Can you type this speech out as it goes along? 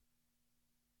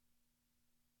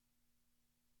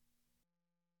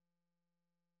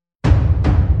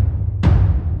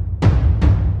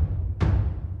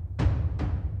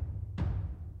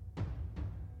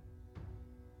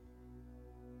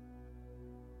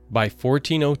By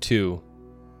 1402,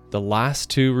 the last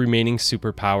two remaining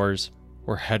superpowers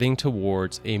were heading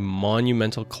towards a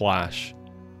monumental clash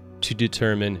to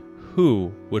determine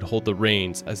who would hold the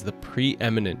reins as the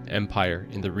preeminent empire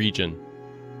in the region.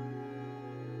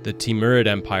 The Timurid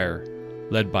Empire,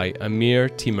 led by Emir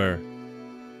Timur,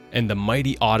 and the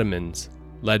mighty Ottomans,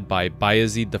 led by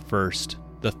Bayezid I,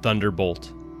 the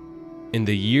Thunderbolt. In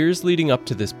the years leading up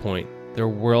to this point, their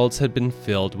worlds had been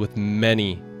filled with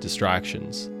many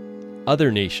distractions,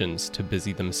 other nations to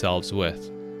busy themselves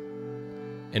with.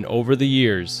 And over the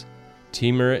years,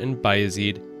 Timur and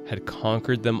Bayezid had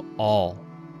conquered them all,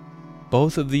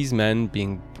 both of these men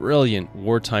being brilliant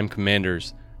wartime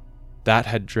commanders that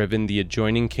had driven the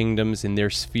adjoining kingdoms in their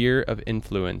sphere of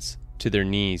influence to their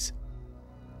knees.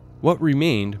 What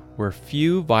remained were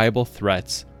few viable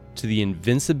threats to the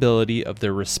invincibility of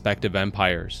their respective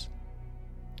empires,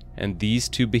 and these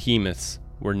two behemoths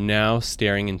were now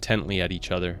staring intently at each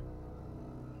other.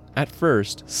 At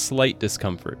first, slight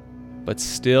discomfort, but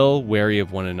still wary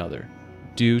of one another,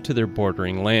 due to their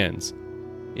bordering lands,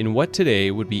 in what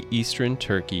today would be eastern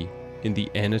Turkey in the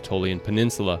Anatolian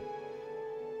Peninsula.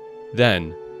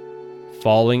 Then,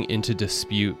 falling into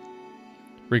dispute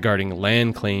regarding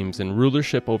land claims and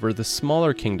rulership over the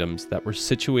smaller kingdoms that were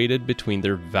situated between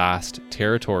their vast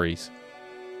territories.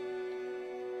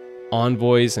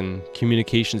 Envoys and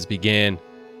communications began,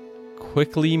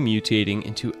 quickly mutating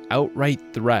into outright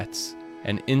threats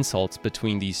and insults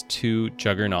between these two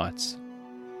juggernauts.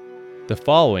 The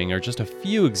following are just a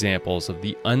few examples of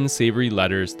the unsavory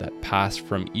letters that passed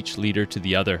from each leader to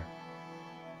the other.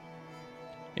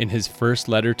 In his first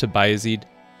letter to Bayezid,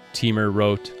 Timur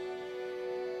wrote,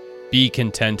 "Be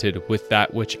contented with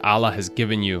that which Allah has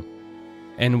given you,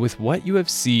 and with what you have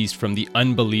seized from the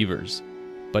unbelievers,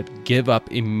 but give up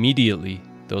immediately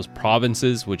those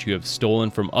provinces which you have stolen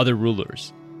from other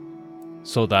rulers,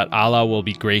 so that Allah will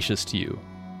be gracious to you.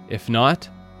 If not,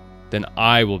 then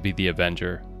I will be the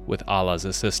avenger with Allah's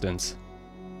assistance."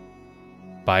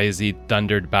 Bayezid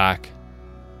thundered back,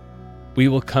 "We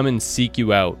will come and seek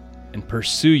you out and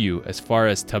pursue you as far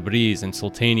as Tabriz and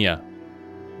Sultania.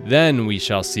 Then we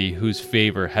shall see whose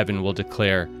favor heaven will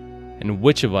declare, and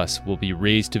which of us will be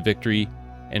raised to victory,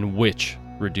 and which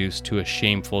reduced to a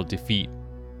shameful defeat.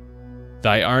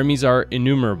 Thy armies are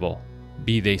innumerable,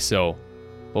 be they so,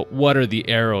 but what are the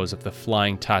arrows of the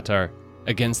flying Tatar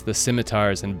against the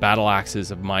scimitars and battle axes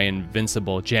of my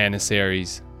invincible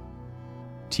Janissaries?"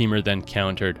 Timur then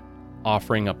countered,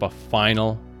 offering up a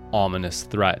final, ominous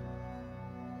threat.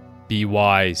 "Be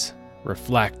wise,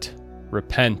 reflect,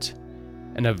 repent,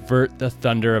 and avert the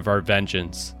thunder of our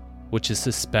vengeance, which is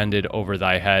suspended over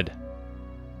thy head.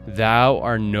 Thou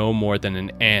art no more than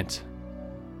an ant.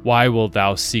 Why wilt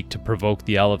thou seek to provoke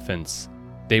the elephants?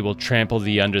 They will trample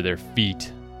thee under their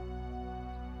feet."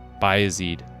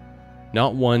 Bayezid,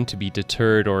 not one to be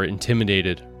deterred or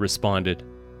intimidated, responded,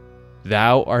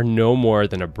 "Thou art no more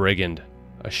than a brigand,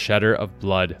 a shedder of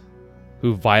blood,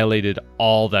 who violated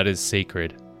all that is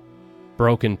sacred,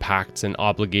 broken pacts and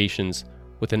obligations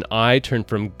with an eye turned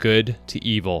from good to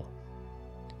evil.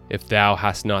 If thou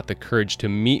hast not the courage to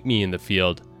meet me in the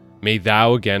field, may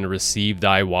thou again receive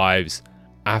thy wives,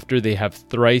 after they have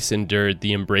thrice endured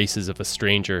the embraces of a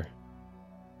stranger."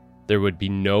 There would be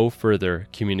no further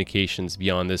communications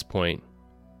beyond this point,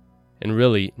 and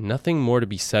really nothing more to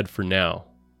be said for now,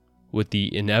 with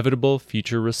the inevitable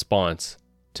future response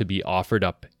to be offered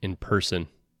up in person.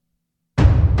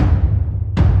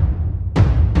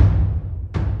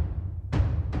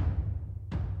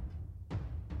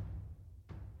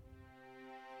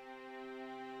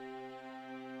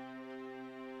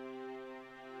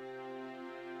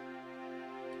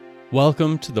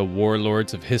 Welcome to the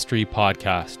Warlords of History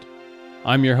podcast.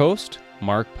 I'm your host,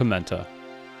 Mark Pimenta.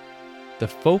 The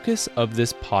focus of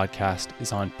this podcast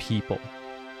is on people,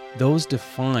 those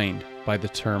defined by the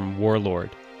term warlord.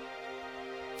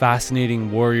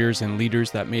 Fascinating warriors and leaders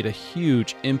that made a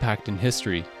huge impact in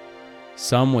history,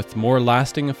 some with more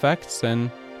lasting effects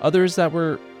and others that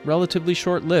were relatively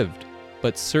short-lived,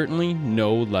 but certainly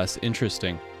no less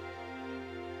interesting.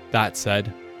 That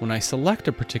said, when I select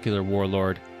a particular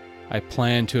warlord, I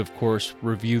plan to, of course,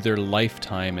 review their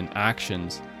lifetime and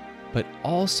actions, but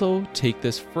also take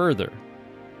this further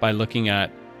by looking at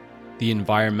the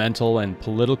environmental and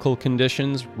political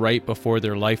conditions right before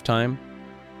their lifetime.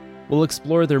 We'll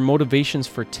explore their motivations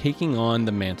for taking on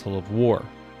the mantle of war.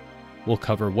 We'll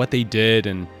cover what they did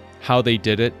and how they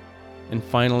did it, and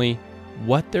finally,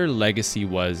 what their legacy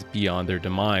was beyond their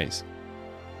demise.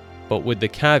 But with the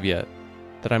caveat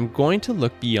that I'm going to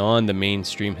look beyond the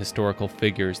mainstream historical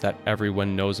figures that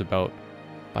everyone knows about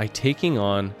by taking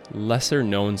on lesser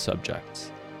known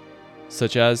subjects,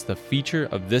 such as the feature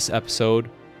of this episode,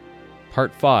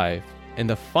 Part 5, and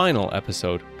the final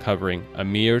episode covering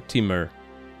Emir Timur,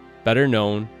 better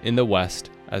known in the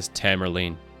West as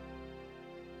Tamerlane.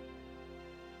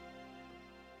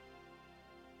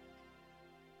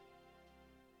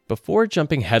 Before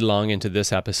jumping headlong into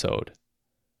this episode,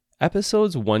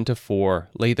 episodes 1 to 4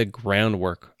 lay the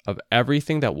groundwork of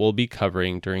everything that we'll be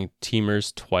covering during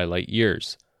Timur's twilight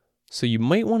years, so you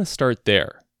might want to start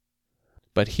there.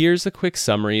 But here's a quick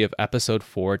summary of episode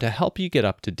 4 to help you get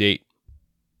up to date.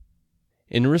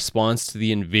 In response to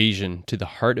the invasion to the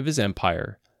heart of his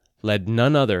empire, led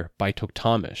none other by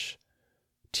Toktamish,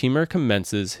 Timur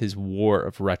commences his war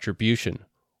of retribution,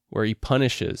 where he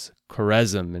punishes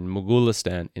Khwarezm and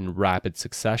Mughalistan in rapid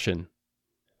succession,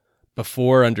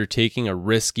 before undertaking a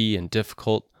risky and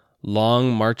difficult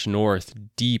long march north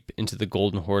deep into the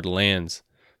Golden Horde lands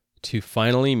to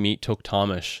finally meet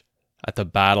Toktamish at the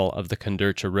Battle of the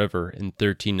Kundurcha River in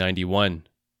 1391.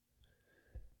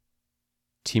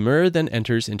 Timur then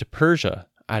enters into Persia,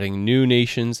 adding new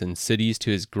nations and cities to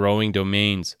his growing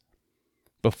domains,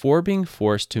 before being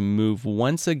forced to move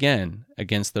once again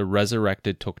against the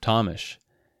resurrected Toktamish,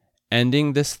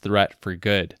 ending this threat for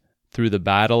good through the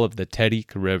Battle of the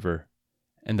Terik River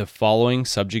and the following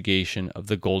subjugation of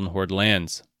the Golden Horde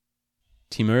lands.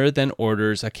 Timur then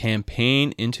orders a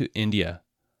campaign into India,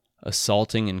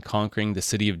 assaulting and conquering the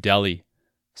city of Delhi,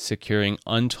 securing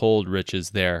untold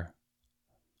riches there.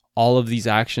 All of these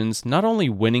actions not only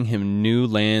winning him new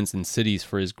lands and cities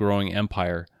for his growing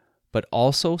empire, but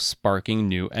also sparking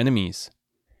new enemies,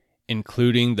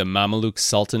 including the Mamluk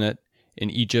Sultanate in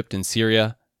Egypt and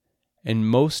Syria, and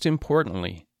most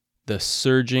importantly, the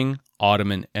surging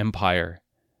Ottoman Empire,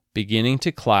 beginning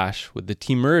to clash with the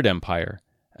Timurid Empire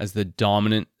as the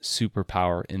dominant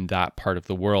superpower in that part of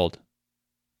the world.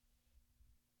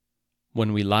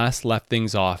 When we last left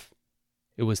things off,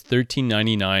 it was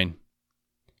 1399,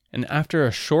 and after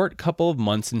a short couple of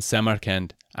months in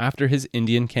Samarkand after his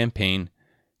Indian campaign,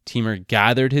 Timur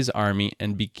gathered his army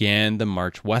and began the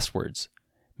march westwards,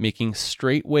 making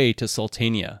straight way to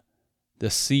Sultania, the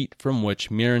seat from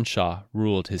which Miran Shah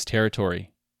ruled his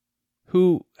territory,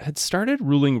 who had started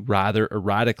ruling rather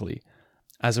erratically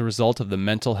as a result of the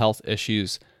mental health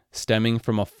issues stemming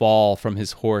from a fall from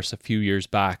his horse a few years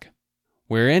back,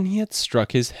 wherein he had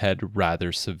struck his head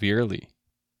rather severely.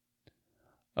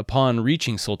 Upon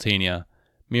reaching Sultania,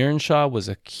 Miran Shah was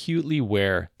acutely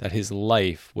aware that his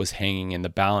life was hanging in the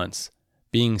balance,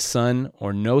 being son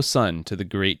or no son to the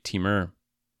great Timur.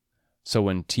 So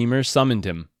when Timur summoned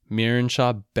him, Miran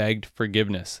Shah begged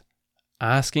forgiveness,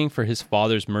 asking for his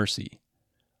father's mercy,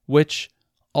 which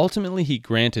ultimately he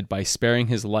granted by sparing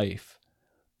his life,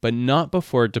 but not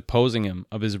before deposing him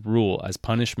of his rule as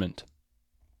punishment.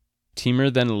 Timur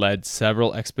then led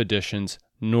several expeditions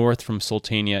north from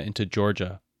Sultania into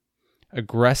Georgia,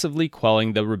 aggressively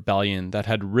quelling the rebellion that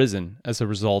had risen as a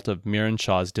result of Miran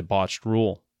Shah's debauched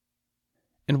rule.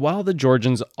 And while the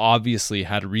Georgians obviously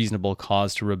had reasonable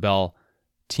cause to rebel,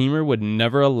 Timur would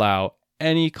never allow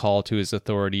any call to his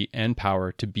authority and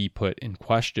power to be put in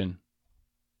question.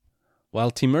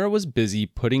 While Timur was busy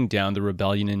putting down the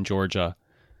rebellion in Georgia,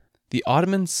 the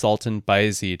Ottoman Sultan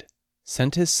Bayezid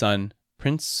sent his son,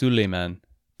 Prince Suleiman,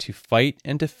 to fight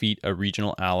and defeat a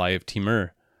regional ally of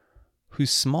Timur,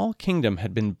 whose small kingdom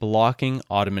had been blocking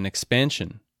Ottoman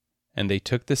expansion, and they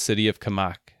took the city of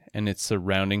Kamak and its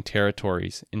surrounding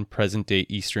territories in present-day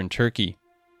eastern Turkey.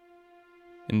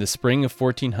 In the spring of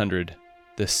 1400,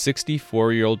 the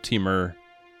 64-year-old Timur,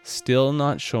 still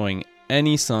not showing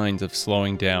any signs of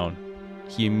slowing down,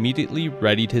 he immediately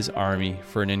readied his army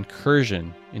for an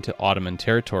incursion into Ottoman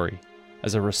territory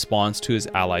as a response to his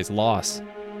allies' loss.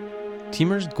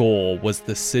 Timur's goal was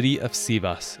the city of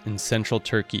Sivas in central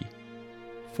Turkey,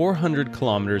 400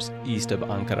 kilometers east of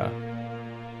Ankara,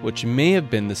 which may have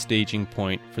been the staging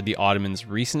point for the Ottomans'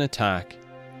 recent attack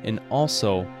and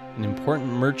also an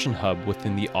important merchant hub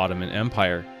within the Ottoman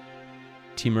Empire.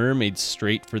 Timur made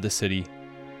straight for the city,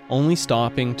 only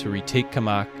stopping to retake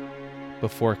Kamak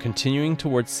before continuing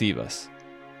towards Sivas,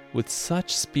 with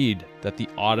such speed that the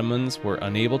Ottomans were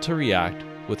unable to react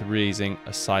with raising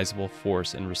a sizable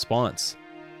force in response.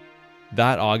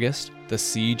 That August, the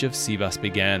siege of Sivas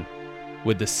began,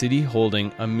 with the city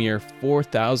holding a mere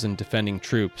 4,000 defending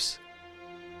troops.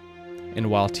 And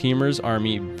while Timur's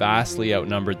army vastly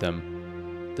outnumbered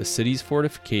them, the city's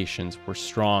fortifications were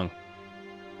strong.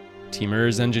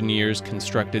 Timur's engineers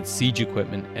constructed siege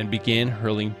equipment and began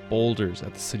hurling boulders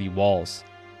at the city walls.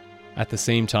 At the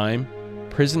same time,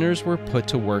 prisoners were put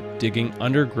to work digging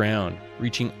underground,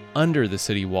 reaching under the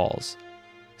city walls,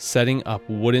 setting up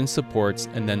wooden supports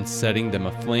and then setting them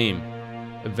aflame,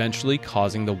 eventually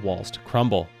causing the walls to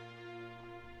crumble.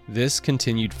 This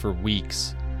continued for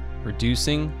weeks,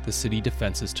 reducing the city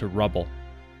defenses to rubble.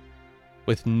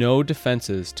 With no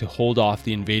defenses to hold off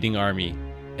the invading army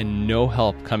and no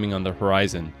help coming on the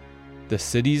horizon, the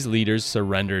city's leaders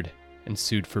surrendered and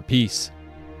sued for peace.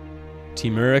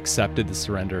 Timur accepted the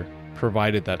surrender,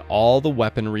 provided that all the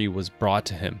weaponry was brought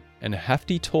to him and a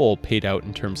hefty toll paid out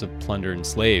in terms of plunder and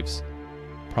slaves,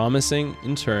 promising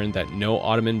in turn that no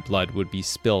Ottoman blood would be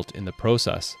spilt in the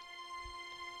process.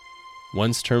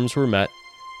 Once terms were met,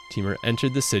 Timur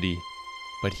entered the city,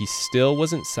 but he still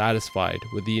wasn't satisfied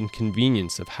with the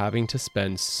inconvenience of having to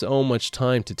spend so much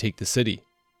time to take the city.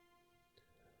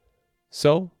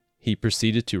 So, he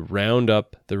proceeded to round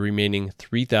up the remaining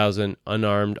 3,000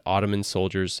 unarmed Ottoman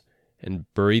soldiers and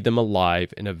bury them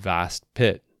alive in a vast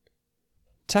pit,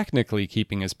 technically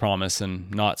keeping his promise and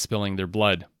not spilling their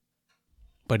blood.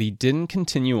 But he didn't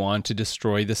continue on to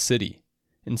destroy the city,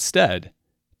 instead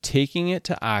taking it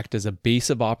to act as a base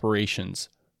of operations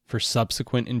for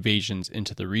subsequent invasions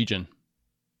into the region.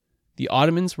 The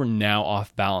Ottomans were now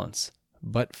off balance,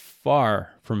 but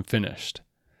far from finished,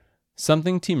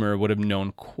 something Timur would have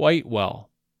known quite well,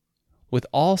 with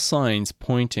all signs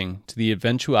pointing to the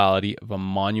eventuality of a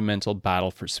monumental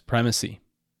battle for supremacy.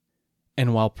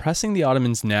 And while pressing the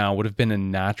Ottomans now would have been a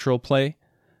natural play,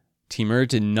 Timur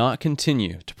did not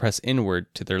continue to press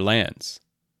inward to their lands.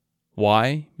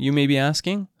 Why, you may be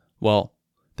asking? Well,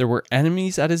 there were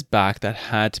enemies at his back that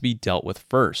had to be dealt with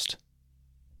first.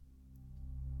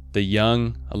 The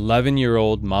young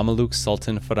 11-year-old Mameluke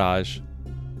Sultan Faraj,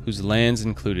 whose lands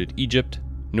included Egypt,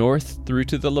 north through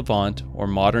to the Levant or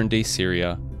modern-day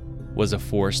Syria, was a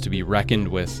force to be reckoned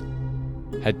with.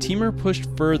 Had Timur pushed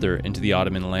further into the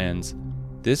Ottoman lands,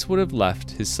 this would have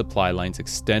left his supply lines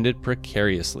extended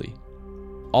precariously,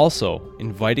 also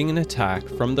inviting an attack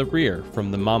from the rear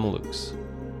from the Mamelukes.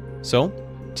 So,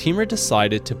 Timur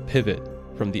decided to pivot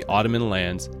from the Ottoman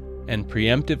lands and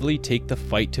preemptively take the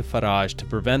fight to Faraj to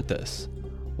prevent this,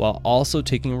 while also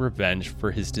taking revenge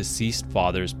for his deceased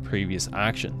father's previous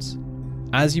actions.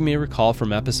 As you may recall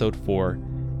from episode 4,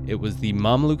 it was the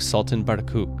Mamluk Sultan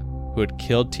Barkuk who had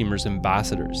killed Timur's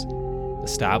ambassadors,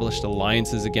 established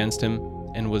alliances against him,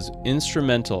 and was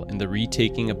instrumental in the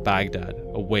retaking of Baghdad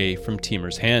away from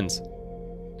Timur's hands.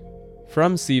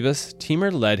 From Sivas,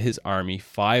 Timur led his army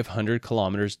 500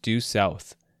 kilometers due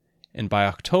south, and by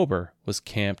October was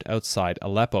camped outside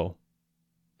Aleppo.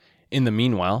 In the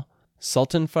meanwhile,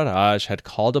 Sultan Faraj had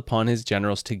called upon his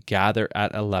generals to gather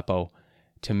at Aleppo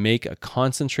to make a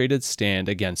concentrated stand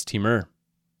against Timur.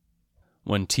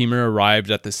 When Timur arrived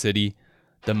at the city,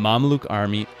 the Mamluk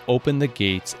army opened the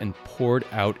gates and poured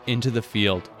out into the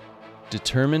field,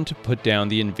 determined to put down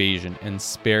the invasion and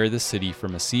spare the city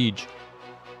from a siege.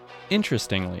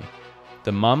 Interestingly,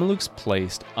 the Mamluks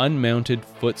placed unmounted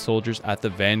foot soldiers at the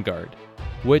vanguard,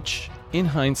 which, in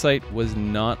hindsight, was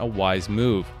not a wise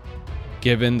move,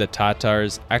 given the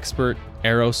Tatars' expert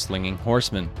arrow-slinging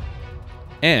horsemen,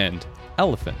 and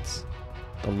elephants,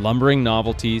 the lumbering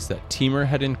novelties that Timur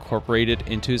had incorporated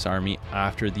into his army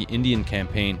after the Indian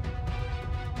campaign.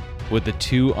 With the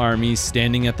two armies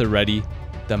standing at the ready,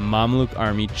 the Mamluk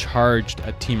army charged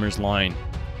at Timur's line.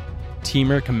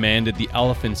 Timur commanded the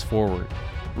elephants forward,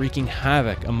 wreaking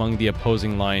havoc among the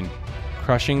opposing line,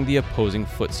 crushing the opposing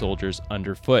foot soldiers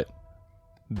underfoot,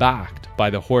 backed by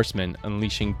the horsemen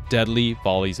unleashing deadly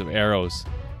volleys of arrows.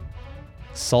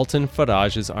 Sultan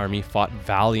Faraj's army fought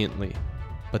valiantly,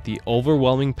 but the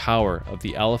overwhelming power of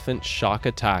the elephant shock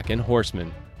attack and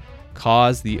horsemen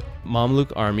caused the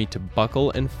Mamluk army to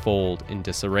buckle and fold in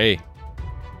disarray.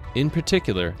 In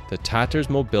particular, the Tatars'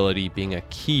 mobility being a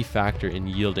key factor in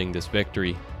yielding this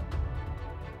victory.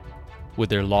 With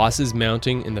their losses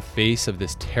mounting in the face of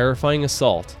this terrifying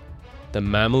assault, the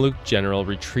Mamluk general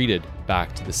retreated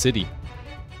back to the city.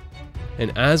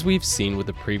 And as we've seen with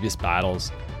the previous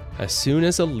battles, as soon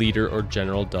as a leader or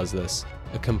general does this,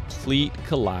 a complete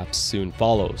collapse soon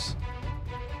follows.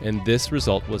 And this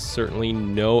result was certainly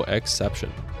no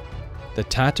exception. The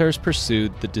Tatars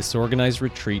pursued the disorganized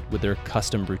retreat with their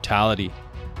accustomed brutality,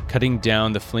 cutting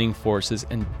down the fleeing forces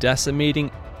and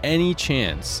decimating any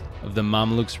chance of the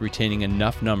Mamluks retaining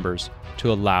enough numbers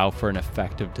to allow for an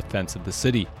effective defense of the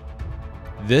city.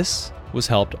 This was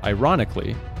helped,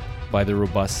 ironically, by the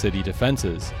robust city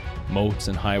defenses, moats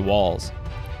and high walls,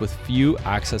 with few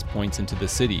access points into the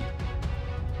city,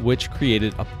 which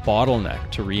created a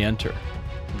bottleneck to re-enter,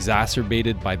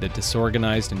 exacerbated by the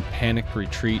disorganized and panicked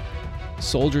retreat,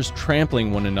 soldiers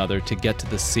trampling one another to get to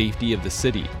the safety of the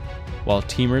city, while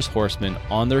Timur's horsemen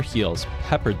on their heels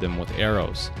peppered them with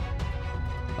arrows.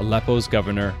 Aleppo's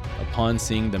governor, upon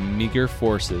seeing the meager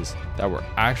forces that were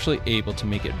actually able to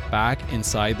make it back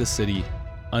inside the city,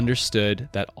 understood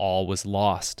that all was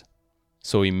lost.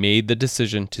 So he made the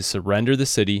decision to surrender the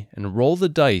city and roll the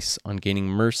dice on gaining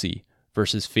mercy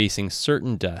versus facing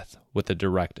certain death with a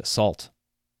direct assault.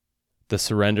 The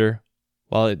surrender,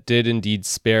 while it did indeed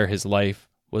spare his life,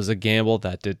 was a gamble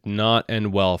that did not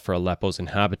end well for Aleppo's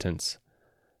inhabitants,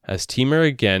 as Timur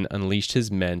again unleashed his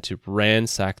men to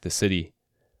ransack the city,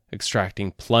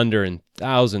 extracting plunder and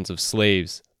thousands of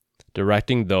slaves,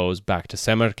 directing those back to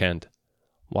Samarkand,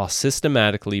 while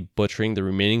systematically butchering the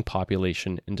remaining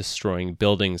population and destroying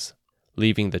buildings,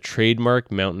 leaving the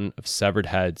trademark mountain of severed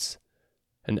heads,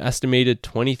 an estimated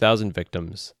 20,000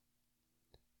 victims.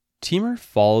 Timur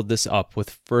followed this up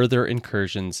with further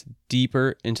incursions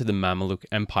deeper into the Mamluk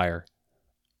Empire,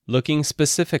 looking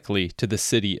specifically to the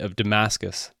city of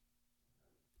Damascus.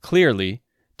 Clearly,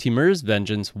 Timur's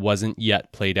vengeance wasn't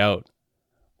yet played out,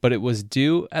 but it was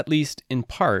due, at least in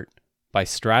part, by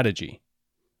strategy.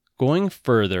 Going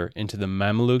further into the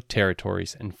Mamluk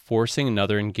territories and forcing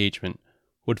another engagement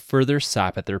would further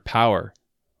sap at their power,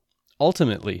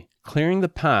 ultimately clearing the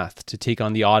path to take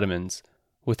on the Ottomans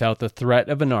without the threat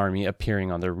of an army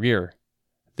appearing on their rear,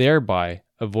 thereby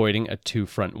avoiding a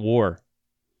two-front war.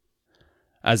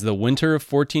 As the winter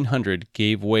of 1400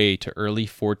 gave way to early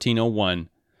 1401,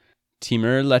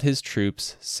 Timur led his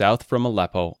troops south from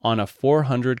Aleppo on a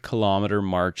 400-kilometer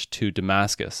march to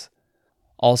Damascus,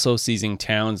 also seizing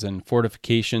towns and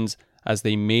fortifications as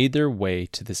they made their way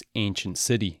to this ancient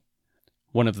city,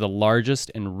 one of the largest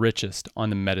and richest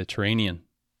on the Mediterranean.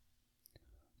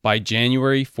 By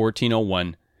January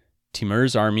 1401,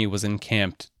 Timur's army was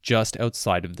encamped just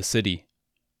outside of the city,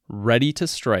 ready to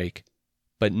strike,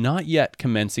 but not yet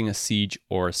commencing a siege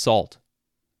or assault,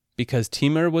 because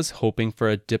Timur was hoping for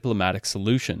a diplomatic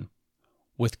solution,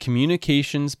 with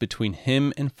communications between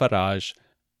him and Faraj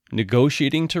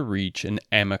negotiating to reach an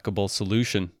amicable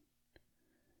solution.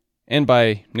 And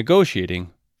by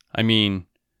negotiating, I mean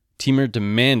Timur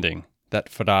demanding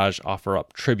that Faraj offer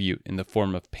up tribute in the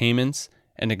form of payments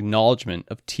and acknowledgement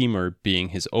of Timur being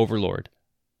his overlord,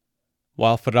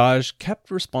 while Faraj kept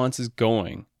responses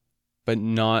going, but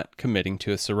not committing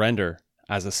to a surrender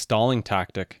as a stalling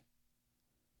tactic.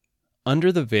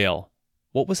 Under the veil,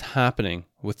 what was happening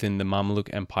within the Mamluk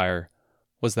Empire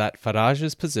was that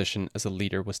Faraj's position as a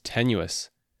leader was tenuous,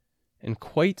 and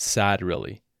quite sad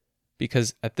really,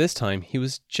 because at this time he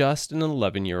was just an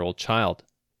 11-year-old child,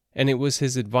 and it was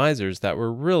his advisors that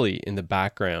were really in the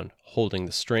background holding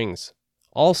the strings,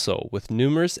 also with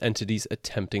numerous entities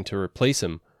attempting to replace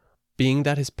him, being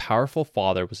that his powerful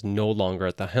father was no longer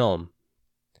at the helm.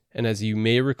 And as you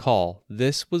may recall,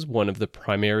 this was one of the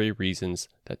primary reasons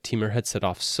that Timur had set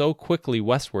off so quickly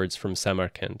westwards from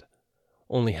Samarkand,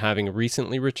 only having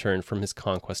recently returned from his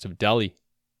conquest of Delhi.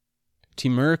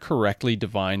 Timur correctly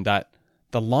divined that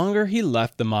the longer he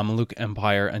left the Mamluk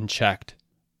Empire unchecked,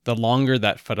 the longer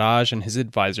that Faraj and his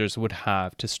advisors would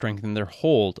have to strengthen their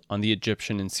hold on the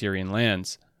Egyptian and Syrian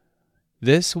lands.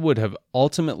 This would have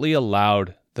ultimately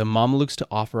allowed the Mamluks to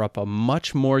offer up a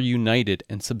much more united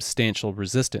and substantial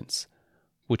resistance,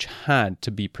 which had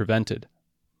to be prevented.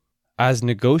 As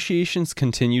negotiations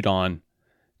continued on,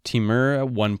 Timur at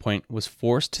one point was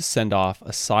forced to send off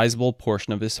a sizable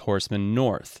portion of his horsemen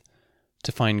north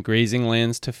to find grazing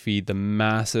lands to feed the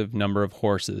massive number of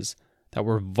horses that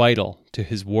were vital to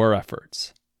his war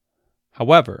efforts.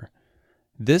 However,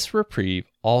 this reprieve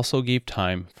also gave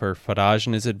time for Faraj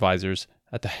and his advisors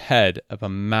at the head of a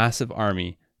massive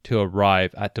army to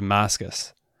arrive at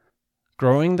Damascus,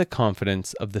 growing the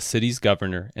confidence of the city's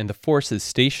governor and the forces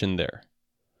stationed there.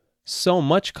 So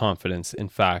much confidence, in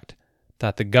fact,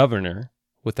 that the governor,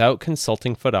 without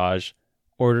consulting Faraj,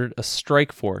 ordered a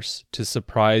strike force to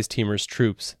surprise Timur's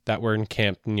troops that were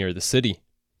encamped near the city.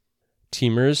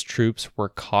 Timur's troops were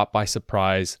caught by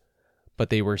surprise, but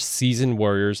they were seasoned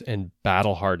warriors and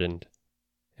battle-hardened.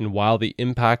 And while the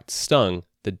impact stung,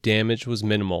 the damage was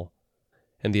minimal,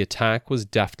 and the attack was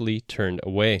deftly turned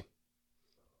away.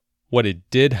 What it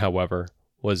did, however,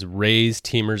 was raise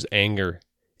Timur's anger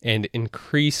and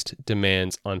increased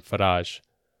demands on Faraj,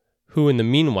 who in the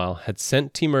meanwhile had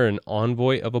sent Timur an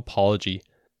envoy of apology,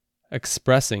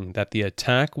 expressing that the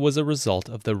attack was a result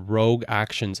of the rogue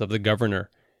actions of the governor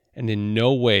and in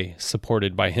no way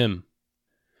supported by him.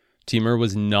 Timur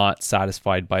was not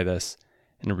satisfied by this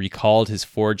and recalled his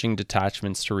foraging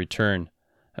detachments to return,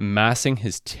 amassing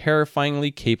his terrifyingly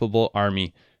capable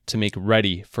army to make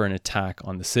ready for an attack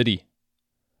on the city.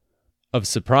 Of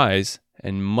surprise,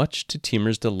 and much to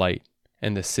Timur's delight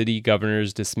and the city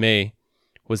governor's dismay,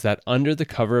 was that under the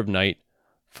cover of night,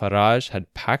 Faraj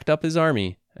had packed up his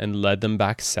army and led them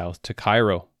back south to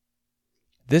Cairo.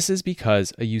 This is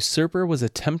because a usurper was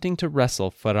attempting to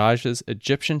wrestle Faraj's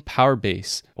Egyptian power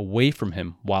base away from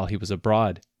him while he was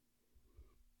abroad.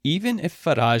 Even if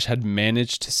Faraj had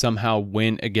managed to somehow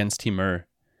win against Timur,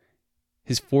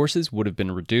 his forces would have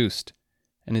been reduced,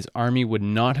 and his army would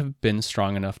not have been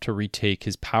strong enough to retake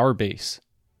his power base.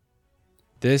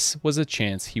 This was a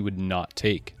chance he would not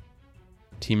take.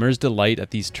 Timur's delight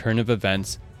at these turn of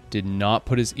events did not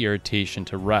put his irritation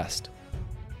to rest,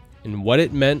 and what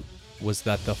it meant was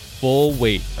that the full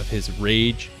weight of his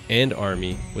rage and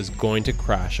army was going to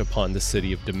crash upon the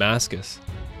city of Damascus.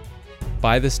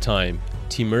 By this time,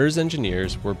 Timur's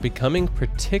engineers were becoming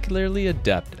particularly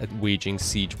adept at waging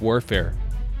siege warfare.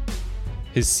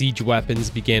 His siege weapons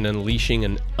began unleashing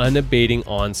an unabating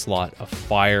onslaught of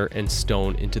fire and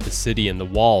stone into the city and the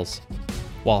walls,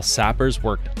 while sappers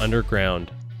worked underground,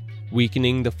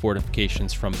 weakening the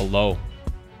fortifications from below.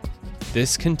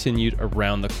 This continued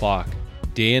around the clock,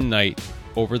 day and night,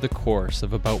 over the course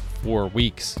of about 4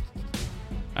 weeks.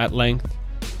 At length,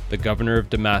 the governor of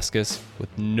Damascus,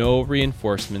 with no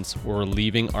reinforcements or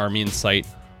relieving army in sight,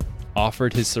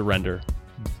 offered his surrender,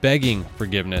 begging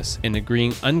forgiveness and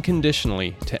agreeing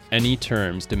unconditionally to any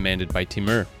terms demanded by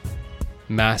Timur.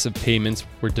 Massive payments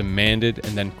were demanded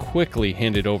and then quickly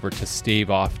handed over to stave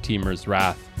off Timur's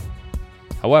wrath.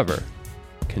 However,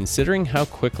 considering how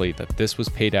quickly that this was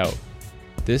paid out,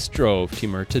 this drove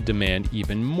Timur to demand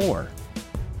even more,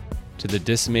 to the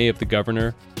dismay of the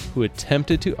governor, who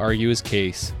attempted to argue his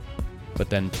case, but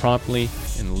then promptly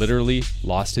and literally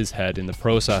lost his head in the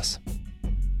process.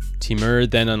 Timur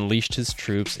then unleashed his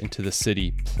troops into the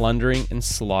city, plundering and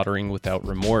slaughtering without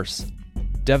remorse.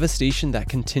 Devastation that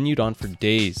continued on for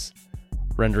days,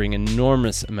 rendering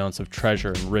enormous amounts of treasure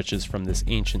and riches from this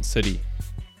ancient city.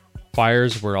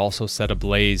 Fires were also set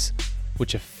ablaze,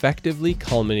 which effectively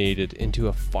culminated into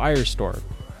a firestorm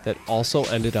that also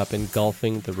ended up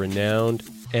engulfing the renowned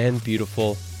and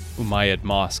beautiful Umayyad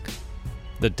Mosque.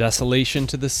 The desolation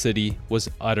to the city was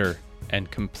utter and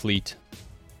complete.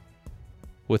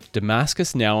 With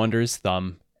Damascus now under his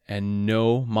thumb and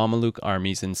no Mamluk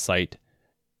armies in sight,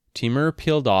 Timur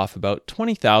peeled off about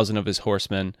 20,000 of his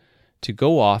horsemen to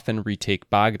go off and retake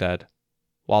Baghdad,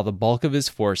 while the bulk of his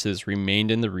forces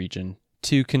remained in the region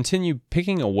to continue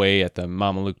picking away at the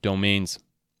Mamluk domains.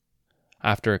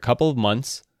 After a couple of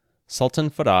months, Sultan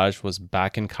Faraj was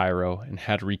back in Cairo and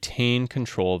had retained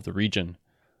control of the region,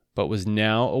 but was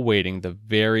now awaiting the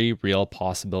very real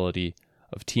possibility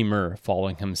of Timur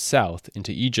following him south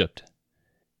into Egypt.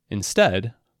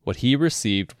 Instead, what he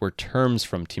received were terms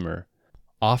from Timur,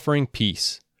 offering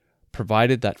peace,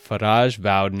 provided that Faraj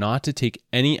vowed not to take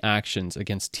any actions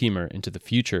against Timur into the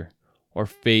future, or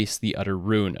face the utter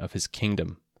ruin of his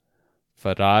kingdom.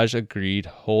 Faraj agreed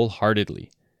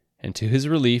wholeheartedly, and to his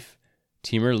relief,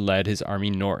 Timur led his army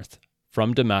north,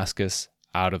 from Damascus,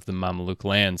 out of the Mamluk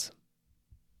lands.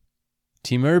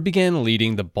 Timur began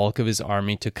leading the bulk of his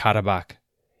army to Karabakh,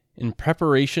 in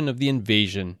preparation of the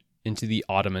invasion into the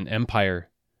Ottoman Empire,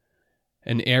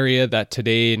 an area that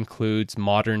today includes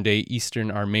modern-day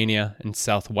eastern Armenia and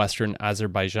southwestern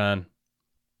Azerbaijan.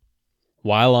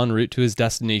 While en route to his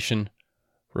destination,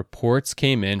 reports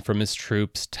came in from his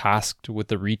troops tasked with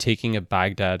the retaking of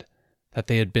Baghdad that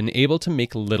they had been able to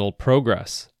make little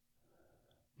progress.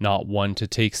 Not one to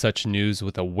take such news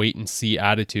with a wait-and-see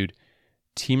attitude,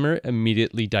 Timur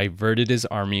immediately diverted his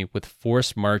army with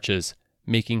forced marches,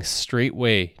 making straight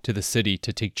way to the city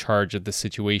to take charge of the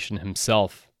situation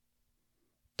himself.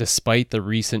 Despite the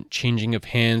recent changing of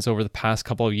hands over the past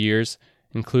couple of years,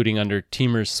 including under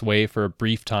Timur's sway for a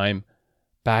brief time,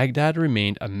 Baghdad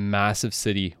remained a massive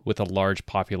city with a large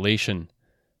population,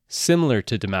 similar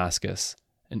to Damascus,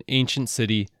 an ancient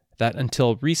city that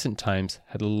until recent times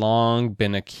had long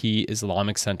been a key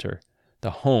Islamic center,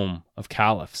 the home of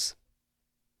caliphs.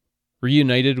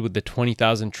 Reunited with the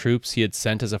 20,000 troops he had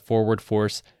sent as a forward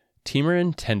force, Timur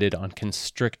intended on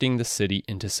constricting the city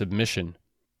into submission,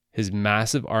 his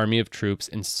massive army of troops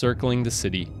encircling the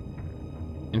city,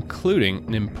 including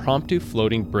an impromptu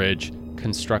floating bridge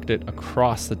constructed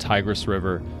across the Tigris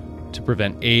River to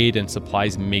prevent aid and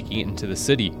supplies making it into the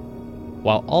city,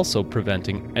 while also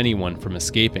preventing anyone from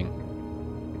escaping.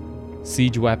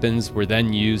 Siege weapons were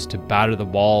then used to batter the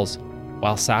walls,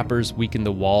 while sappers weakened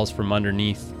the walls from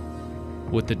underneath,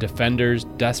 with the defenders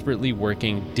desperately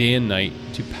working day and night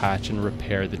to patch and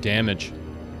repair the damage.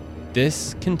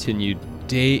 This continued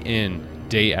day in,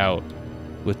 day out,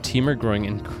 with Timur growing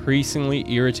increasingly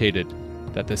irritated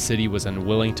that the city was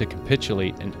unwilling to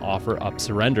capitulate and offer up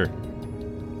surrender.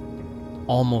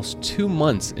 Almost 2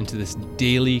 months into this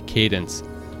daily cadence,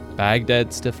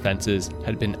 Baghdad's defenses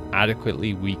had been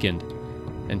adequately weakened,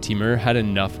 and Timur had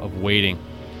enough of waiting.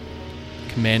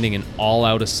 Commanding an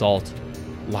all-out assault,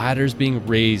 ladders being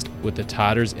raised with the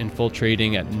Tatars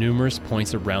infiltrating at numerous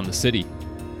points around the city.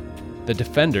 The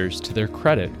defenders, to their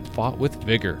credit, fought with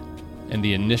vigor, and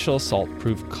the initial assault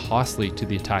proved costly to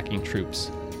the attacking troops.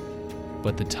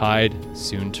 But the tide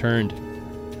soon turned,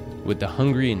 with the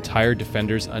hungry and tired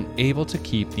defenders unable to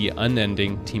keep the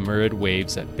unending Timurid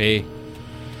waves at bay.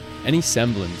 Any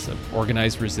semblance of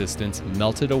organized resistance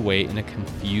melted away in a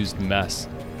confused mess,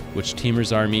 which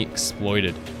Timur's army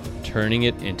exploited, turning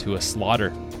it into a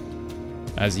slaughter.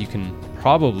 As you can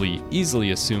probably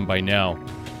easily assume by now,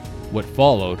 what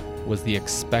followed was the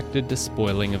expected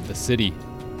despoiling of the city,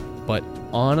 but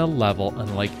on a level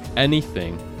unlike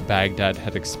anything Baghdad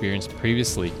had experienced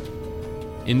previously.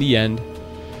 In the end,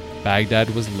 Baghdad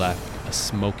was left a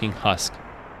smoking husk,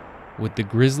 with the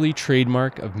grisly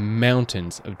trademark of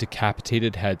mountains of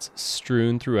decapitated heads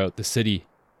strewn throughout the city,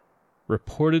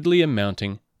 reportedly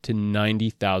amounting to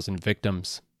 90,000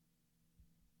 victims.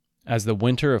 As the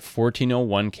winter of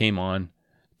 1401 came on,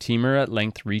 Timur at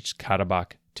length reached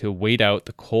Karabakh to wait out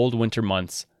the cold winter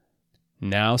months,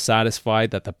 now satisfied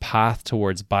that the path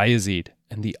towards Bayezid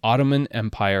and the Ottoman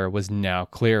Empire was now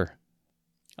clear,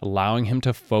 allowing him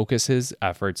to focus his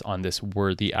efforts on this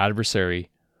worthy adversary,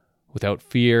 without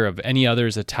fear of any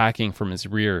others attacking from his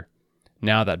rear,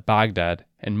 now that Baghdad,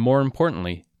 and more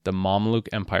importantly, the Mamluk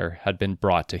Empire had been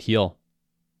brought to heel.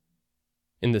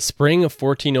 In the spring of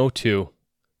 1402,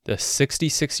 the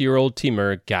 66-year-old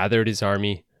Timur gathered his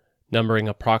army, numbering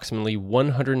approximately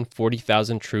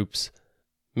 140,000 troops,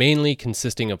 mainly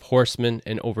consisting of horsemen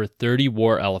and over 30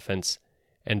 war elephants,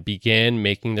 and began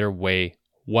making their way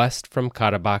west from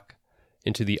Karabakh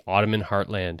into the Ottoman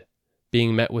heartland,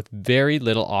 being met with very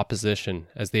little opposition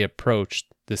as they approached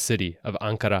the city of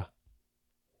Ankara.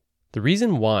 The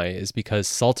reason why is because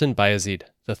Sultan Bayezid,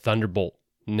 the Thunderbolt,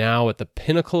 now at the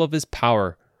pinnacle of his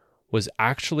power, was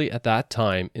actually at that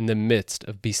time in the midst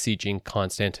of besieging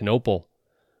Constantinople,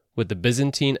 with the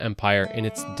Byzantine Empire in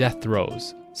its death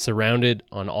throes, surrounded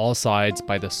on all sides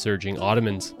by the surging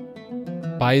Ottomans.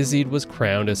 Bayezid was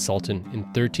crowned as Sultan in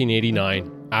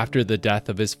 1389 after the death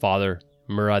of his father,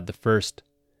 Murad I,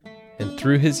 and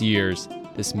through his years,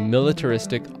 this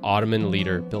militaristic Ottoman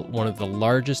leader built one of the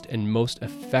largest and most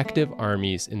effective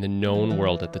armies in the known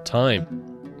world at the time.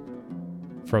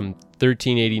 From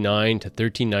 1389 to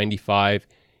 1395,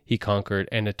 he conquered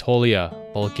Anatolia,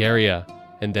 Bulgaria,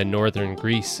 and then northern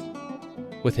Greece,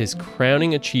 with his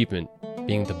crowning achievement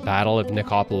being the Battle of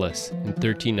Nicopolis in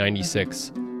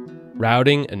 1396,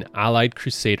 routing an allied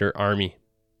crusader army.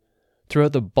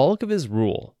 Throughout the bulk of his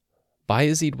rule,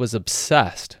 Bayezid was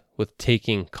obsessed with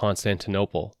taking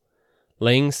Constantinople,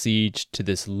 laying siege to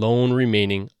this lone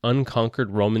remaining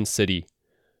unconquered Roman city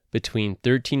between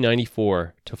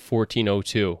 1394 to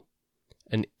 1402,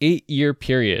 an 8-year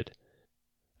period,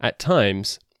 at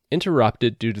times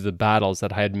interrupted due to the battles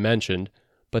that I had mentioned,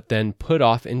 but then put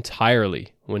off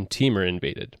entirely when Timur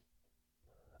invaded.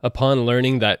 Upon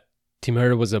learning that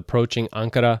Timur was approaching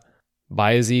Ankara,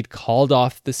 Bayezid called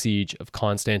off the siege of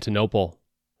Constantinople,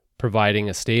 providing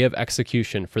a stay of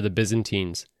execution for the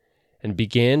Byzantines, and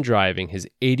began driving his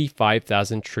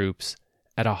 85,000 troops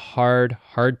at a hard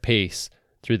pace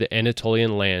through the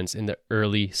Anatolian lands in the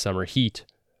early summer heat,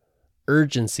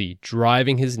 urgency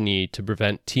driving his need to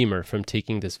prevent Timur from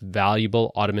taking this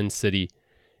valuable Ottoman city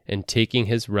and taking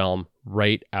his realm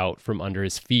right out from under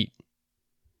his feet.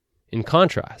 In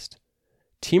contrast,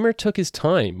 Timur took his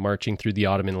time marching through the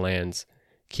Ottoman lands,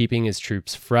 keeping his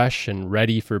troops fresh and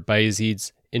ready for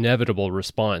Bayezid's inevitable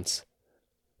response,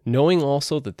 knowing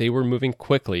also that they were moving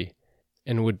quickly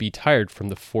and would be tired from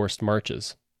the forced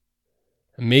marches.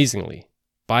 Amazingly,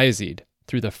 Bayezid,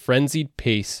 through the frenzied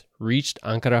pace, reached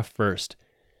Ankara first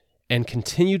and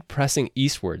continued pressing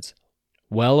eastwards,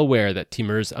 well aware that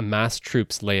Timur's amassed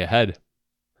troops lay ahead.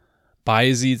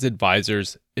 Bayezid's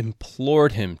advisors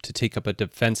implored him to take up a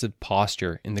defensive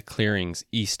posture in the clearings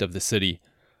east of the city,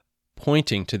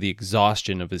 pointing to the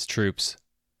exhaustion of his troops.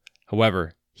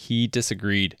 However, he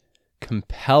disagreed,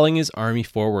 compelling his army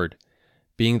forward,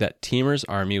 being that Timur's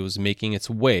army was making its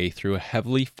way through a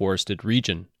heavily forested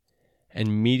region,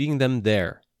 and meeting them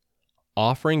there,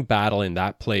 offering battle in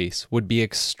that place would be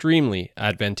extremely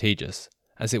advantageous,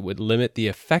 as it would limit the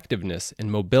effectiveness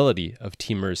and mobility of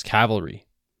Timur's cavalry.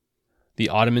 The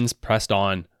Ottomans pressed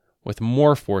on, with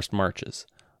more forced marches,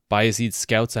 Bayezid's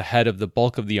scouts ahead of the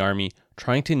bulk of the army,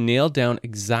 trying to nail down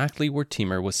exactly where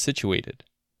Timur was situated.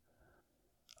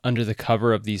 Under the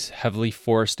cover of these heavily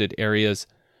forested areas,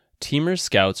 Timur's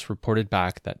scouts reported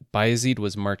back that Bayezid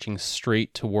was marching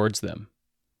straight towards them.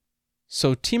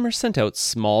 So Timur sent out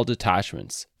small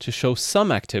detachments to show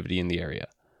some activity in the area,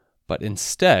 but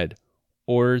instead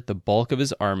ordered the bulk of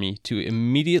his army to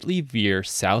immediately veer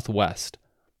southwest,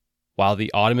 while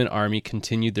the Ottoman army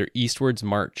continued their eastwards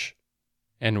march,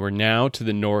 and were now to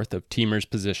the north of Timur's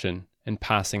position and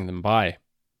passing them by.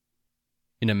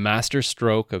 In a master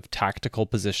stroke of tactical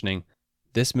positioning,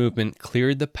 this movement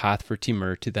cleared the path for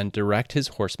Timur to then direct his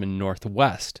horsemen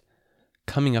northwest,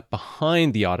 coming up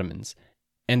behind the Ottomans,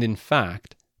 and in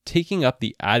fact, taking up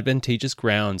the advantageous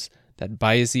grounds that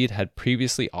Bayezid had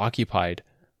previously occupied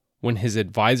when his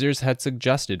advisors had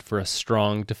suggested for a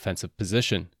strong defensive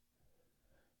position.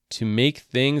 To make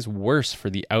things worse for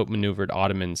the outmaneuvered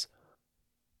Ottomans,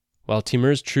 while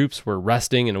Timur's troops were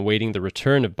resting and awaiting the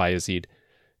return of Bayezid,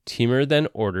 Timur then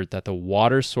ordered that the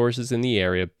water sources in the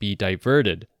area be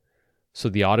diverted, so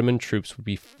the Ottoman troops would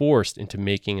be forced into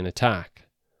making an attack.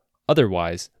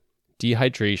 Otherwise,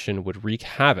 dehydration would wreak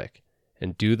havoc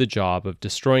and do the job of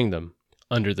destroying them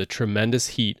under the tremendous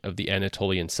heat of the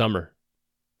Anatolian summer.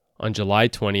 On July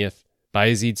 20th,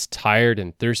 Bayezid's tired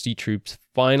and thirsty troops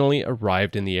finally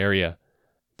arrived in the area,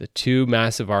 the two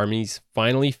massive armies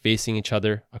finally facing each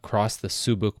other across the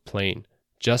Subuk plain,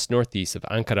 just northeast of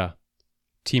Ankara.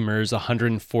 Timur's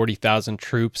 140,000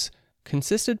 troops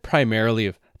consisted primarily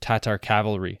of Tatar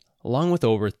cavalry, along with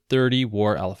over 30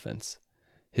 war elephants.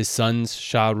 His sons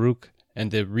Shahrukh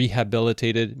and the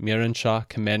rehabilitated Miran-Shah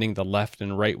commanding the left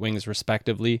and right wings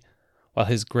respectively, while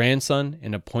his grandson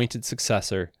and appointed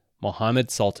successor, Mohammed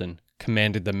Sultan,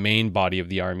 commanded the main body of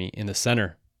the army in the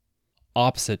center.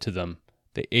 Opposite to them,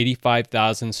 the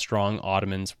 85,000-strong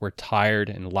Ottomans were tired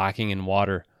and lacking in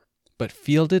water, but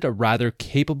fielded a rather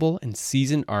capable and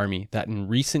seasoned army that in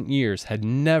recent years had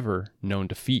never known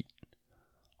defeat.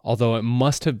 Although it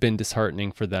must have been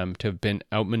disheartening for them to have been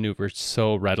outmaneuvered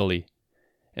so readily,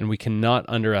 and we cannot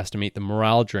underestimate the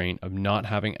morale drain of not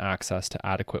having access to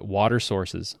adequate water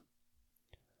sources.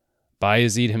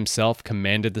 Bayezid himself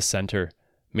commanded the center,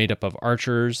 made up of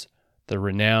archers, the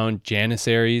renowned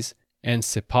Janissaries, and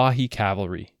Sipahi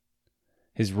cavalry.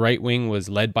 His right wing was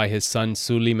led by his son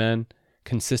Suleiman,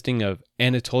 consisting of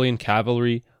Anatolian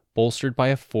cavalry bolstered by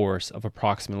a force of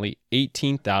approximately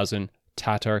 18,000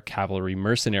 Tatar cavalry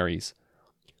mercenaries,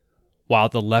 while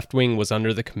the left wing was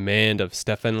under the command of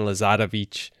Stefan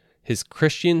Lazarevic, his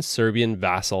Christian Serbian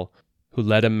vassal, who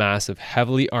led a mass of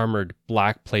heavily armored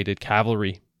black-plated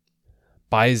cavalry.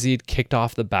 Bayezid kicked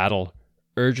off the battle,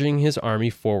 urging his army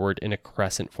forward in a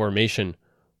crescent formation,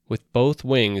 with both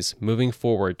wings moving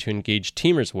forward to engage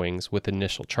Timur's wings with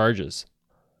initial charges.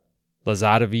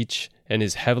 Lazarevic and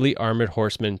his heavily armored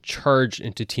horsemen charged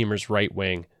into Timur's right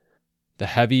wing. The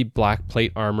heavy black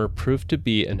plate armor proved to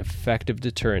be an effective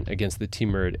deterrent against the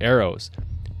Timurid arrows,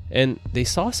 and they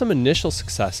saw some initial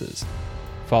successes,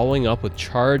 following up with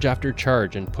charge after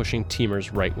charge and pushing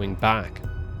Timur's right wing back.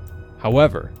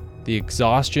 However, the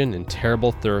exhaustion and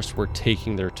terrible thirst were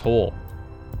taking their toll,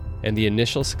 and the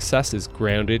initial successes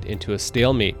grounded into a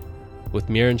stalemate, with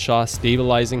Miran-Shah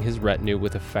stabilizing his retinue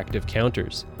with effective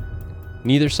counters,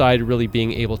 neither side really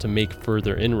being able to make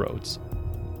further inroads.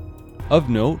 Of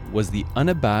note was the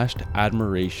unabashed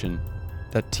admiration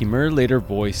that Timur later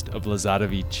voiced of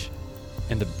Lazarevic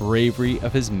and the bravery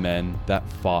of his men that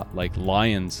fought like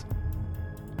lions.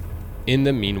 In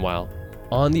the meanwhile,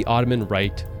 on the Ottoman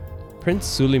right, Prince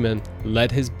Suleiman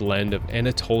led his blend of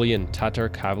Anatolian Tatar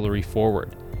cavalry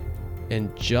forward,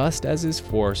 and just as his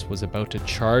force was about to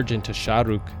charge into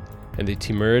Shahrukh and the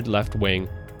Timurid left wing,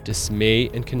 dismay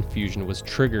and confusion was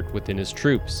triggered within his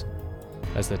troops,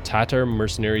 as the Tatar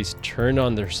mercenaries turned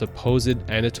on their supposed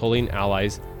Anatolian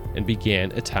allies and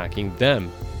began attacking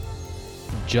them,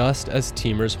 just as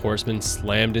Timur's horsemen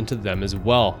slammed into them as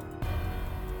well.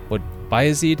 What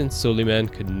Bayezid and Suleiman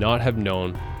could not have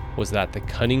known was that the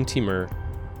cunning Timur,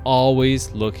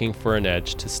 always looking for an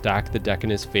edge to stack the deck in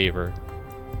his favor,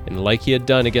 and like he had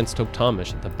done against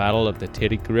Toktamish at the Battle of the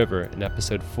Terik River in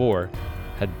episode 4,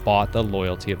 had bought the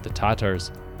loyalty of the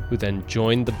Tatars, who then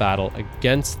joined the battle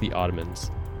against the Ottomans.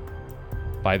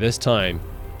 By this time,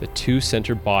 the two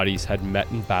center bodies had met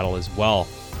in battle as well,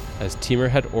 as Timur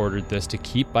had ordered this to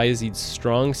keep Bayezid's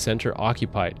strong center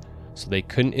occupied so they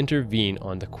couldn't intervene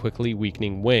on the quickly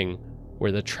weakening wing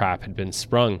where the trap had been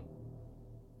sprung.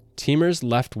 Timur's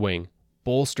left wing,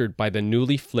 bolstered by the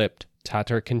newly flipped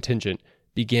Tatar contingent,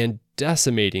 began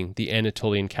decimating the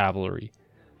Anatolian cavalry,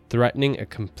 threatening a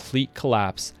complete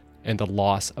collapse and the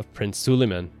loss of Prince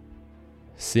Suleiman.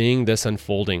 Seeing this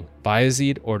unfolding,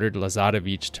 Bayezid ordered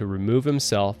Lazarevic to remove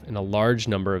himself and a large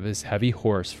number of his heavy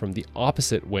horse from the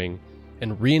opposite wing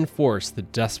and reinforce the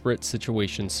desperate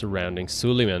situation surrounding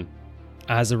Suleiman.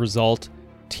 As a result,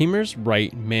 Timur's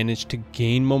right managed to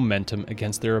gain momentum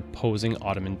against their opposing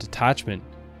Ottoman detachment,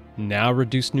 now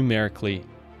reduced numerically,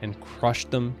 and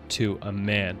crushed them to a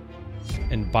man.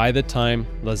 And by the time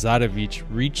Lazarevich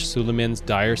reached Suleiman's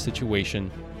dire situation,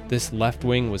 this left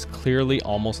wing was clearly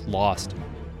almost lost.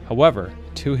 However,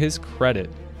 to his credit,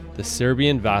 the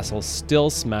Serbian vassal still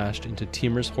smashed into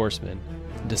Timur's horsemen.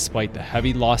 Despite the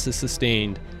heavy losses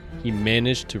sustained, he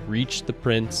managed to reach the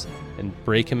prince and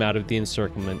break him out of the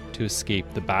encirclement to escape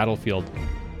the battlefield.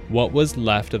 What was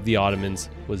left of the Ottomans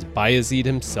was Bayezid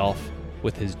himself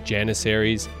with his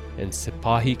Janissaries and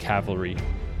Sipahi cavalry,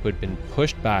 who had been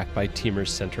pushed back by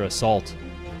Timur's center assault.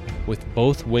 With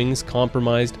both wings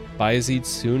compromised, Bayezid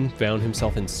soon found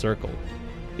himself encircled,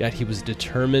 yet he was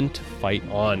determined to fight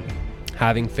on,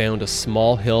 having found a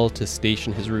small hill to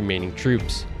station his remaining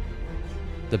troops.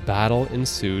 The battle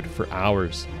ensued for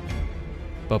hours,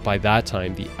 but by that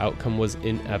time the outcome was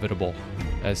inevitable,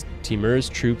 as Timur's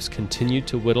troops continued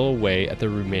to whittle away at the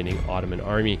remaining Ottoman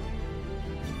army.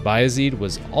 Bayezid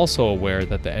was also aware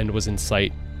that the end was in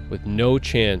sight, with no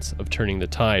chance of turning the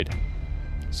tide.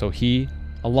 So he,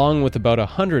 along with about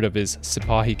 100 of his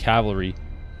Sipahi cavalry,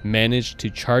 managed to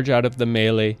charge out of the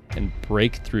melee and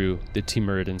break through the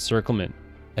Timurid encirclement,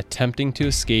 attempting to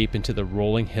escape into the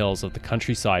rolling hills of the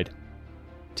countryside.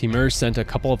 Timur sent a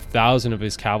couple of thousand of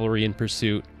his cavalry in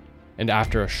pursuit, and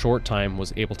after a short time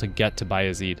was able to get to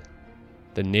Bayezid,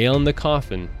 the nail in the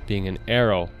coffin being an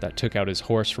arrow that took out his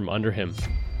horse from under him,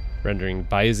 rendering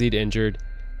Bayezid injured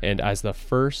and as the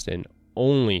first and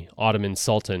only Ottoman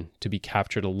Sultan to be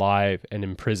captured alive and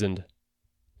imprisoned.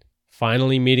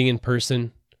 Finally meeting in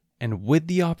person, and with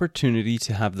the opportunity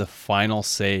to have the final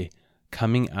say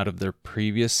coming out of their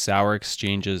previous sour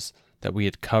exchanges that we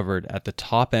had covered at the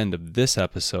top end of this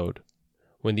episode,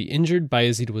 when the injured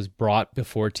Bayezid was brought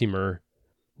before Timur,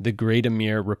 the great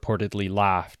emir reportedly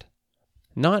laughed,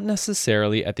 not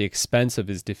necessarily at the expense of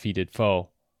his defeated foe,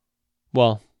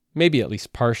 well, maybe at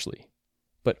least partially,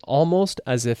 but almost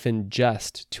as if in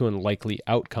jest to unlikely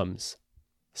outcomes,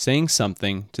 saying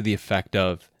something to the effect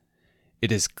of,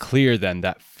 "It is clear then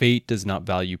that fate does not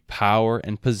value power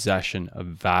and possession of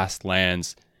vast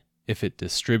lands if it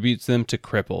distributes them to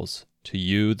cripples, to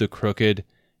you the crooked,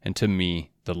 and to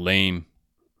me the lame."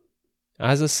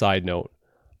 As a side note,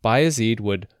 Bayezid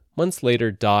would months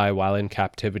later die while in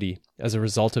captivity as a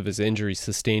result of his injuries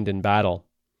sustained in battle.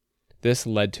 This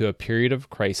led to a period of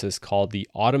crisis called the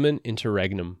Ottoman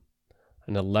Interregnum,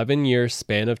 an 11-year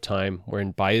span of time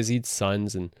wherein Bayezid's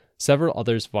sons and several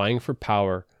others vying for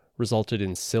power resulted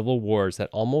in civil wars that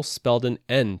almost spelled an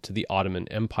end to the Ottoman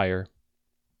Empire.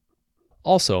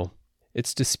 Also,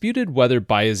 it's disputed whether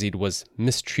Bayezid was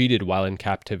mistreated while in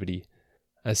captivity,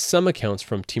 as some accounts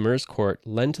from Timur's court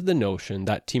lend to the notion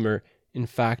that Timur in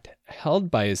fact held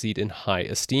Bayezid in high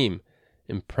esteem,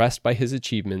 impressed by his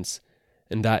achievements,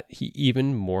 and that he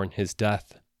even mourned his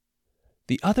death.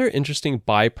 The other interesting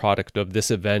byproduct of this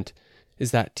event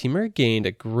is that Timur gained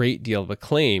a great deal of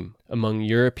acclaim among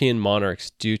European monarchs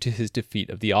due to his defeat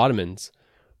of the Ottomans,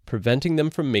 preventing them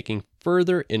from making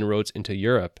further inroads into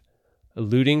Europe,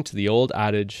 alluding to the old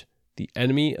adage, "The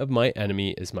enemy of my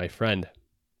enemy is my friend."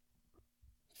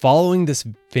 Following this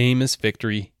famous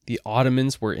victory, the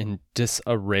Ottomans were in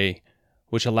disarray,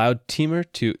 which allowed Timur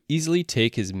to easily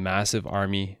take his massive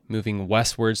army, moving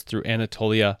westwards through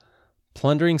Anatolia,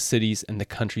 plundering cities and the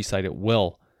countryside at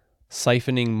will,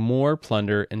 siphoning more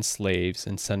plunder and slaves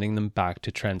and sending them back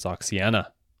to Transoxiana.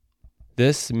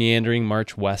 This meandering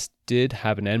march west did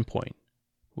have an endpoint,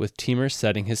 with Timur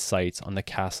setting his sights on the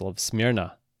castle of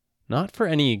Smyrna, not for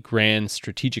any grand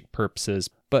strategic purposes,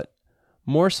 but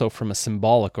more so from a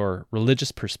symbolic or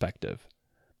religious perspective,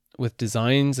 with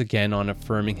designs again on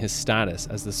affirming his status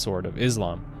as the sword of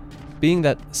Islam, being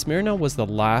that Smyrna was the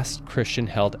last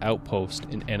Christian-held outpost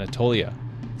in Anatolia,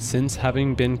 since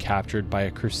having been captured by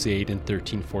a crusade in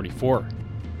 1344.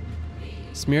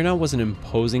 Smyrna was an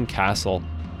imposing castle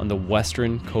on the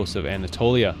western coast of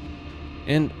Anatolia,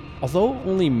 and although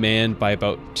only manned by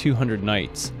about 200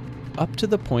 knights, up to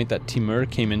the point that Timur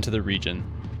came into the region,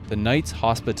 the Knights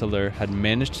Hospitaller had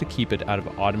managed to keep it out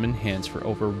of Ottoman hands for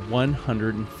over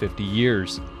 150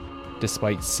 years,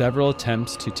 despite several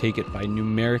attempts to take it by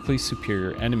numerically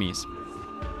superior enemies.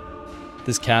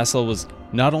 This castle was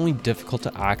not only difficult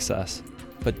to access,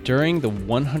 but during the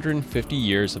 150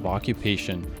 years of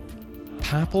occupation,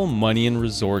 papal money and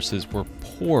resources were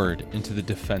poured into the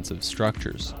defensive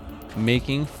structures,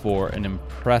 making for an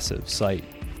impressive sight.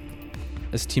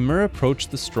 As Timur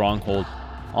approached the stronghold,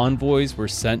 envoys were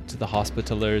sent to the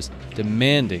Hospitallers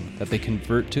demanding that they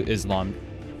convert to Islam,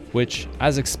 which,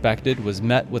 as expected, was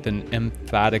met with an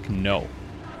emphatic no.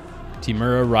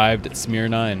 Timur arrived at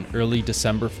Smyrna in early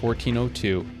December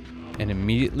 1402 and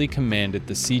immediately commanded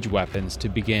the siege weapons to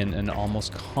begin an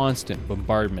almost constant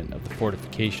bombardment of the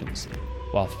fortifications,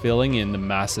 while filling in the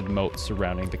massive moat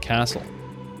surrounding the castle.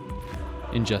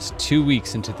 In just 2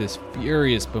 weeks into this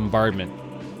furious bombardment,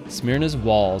 Smyrna's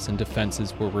walls and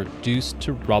defenses were reduced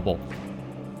to rubble.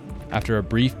 After a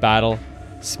brief battle,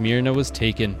 Smyrna was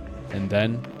taken, and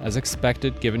then, as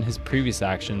expected given his previous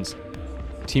actions,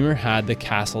 Timur had the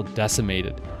castle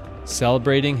decimated,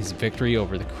 celebrating his victory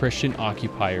over the Christian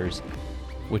occupiers,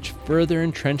 which further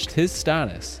entrenched his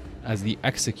status as the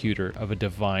executor of a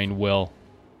divine will.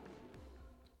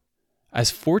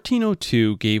 As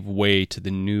 1402 gave way to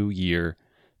the new year,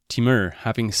 Timur,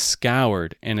 having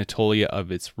scoured Anatolia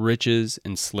of its riches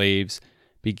and slaves,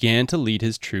 began to lead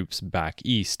his troops back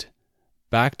east,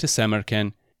 back to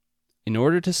Samarkand, in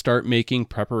order to start making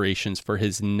preparations for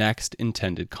his next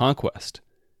intended conquest,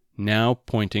 now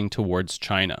pointing towards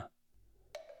China.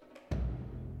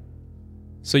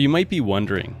 So you might be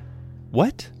wondering,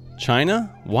 what?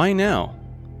 China? Why now?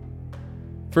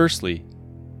 Firstly,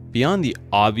 beyond the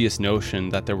obvious notion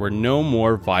that there were no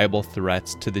more viable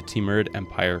threats to the Timurid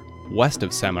Empire west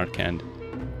of Samarkand,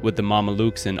 with the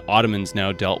Mamelukes and Ottomans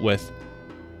now dealt with,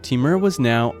 Timur was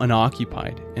now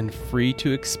unoccupied and free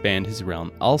to expand his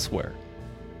realm elsewhere.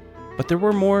 But there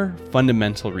were more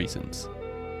fundamental reasons.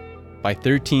 By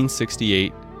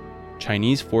 1368,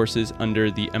 Chinese forces under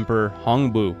the Emperor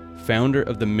Hongbu, founder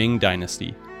of the Ming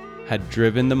Dynasty, had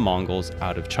driven the Mongols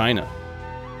out of China.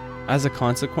 As a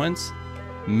consequence,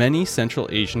 many Central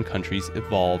Asian countries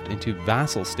evolved into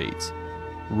vassal states,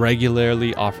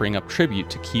 regularly offering up tribute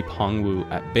to keep Hongwu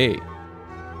at bay.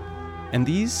 And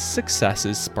these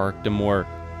successes sparked a more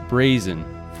brazen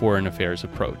foreign affairs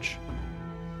approach,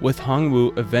 with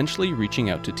Hongwu eventually reaching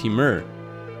out to Timur,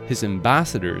 his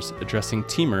ambassadors addressing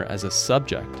Timur as a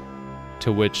subject,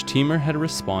 to which Timur had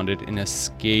responded in a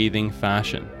scathing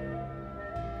fashion.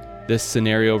 This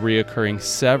scenario reoccurring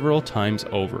several times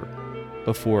over,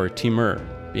 before Timur,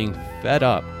 being fed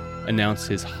up, announced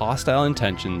his hostile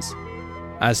intentions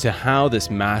as to how this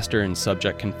master and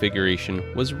subject configuration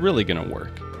was really going to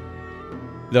work.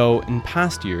 Though in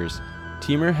past years,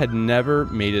 Timur had never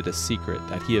made it a secret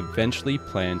that he eventually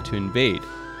planned to invade,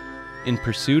 in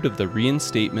pursuit of the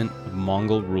reinstatement of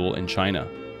Mongol rule in China.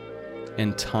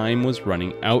 And time was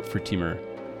running out for Timur.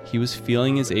 He was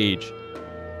feeling his age,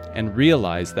 and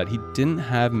realized that he didn't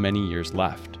have many years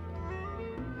left.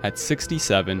 At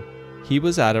 67, he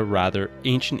was at a rather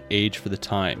ancient age for the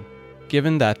time,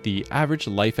 given that the average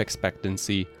life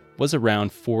expectancy was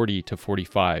around 40 to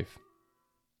 45.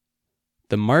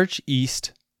 The march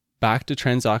east back to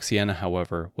Transoxiana,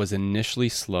 however, was initially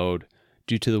slowed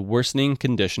due to the worsening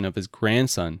condition of his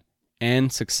grandson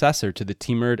and successor to the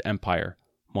Timurid Empire,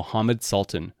 Muhammad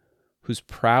Sultan, whose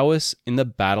prowess in the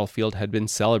battlefield had been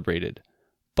celebrated,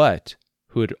 but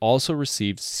who had also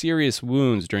received serious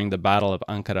wounds during the Battle of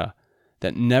Ankara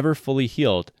that never fully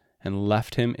healed and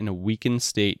left him in a weakened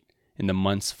state in the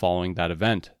months following that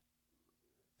event.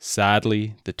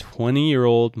 Sadly, the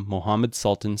 20-year-old Muhammad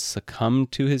Sultan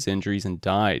succumbed to his injuries and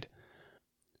died,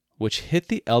 which hit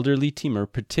the elderly Timur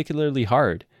particularly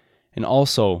hard, and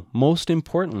also, most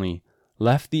importantly,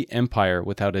 left the empire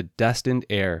without a destined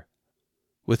heir,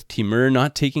 with Timur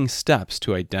not taking steps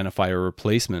to identify a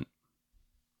replacement.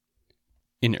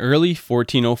 In early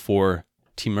 1404,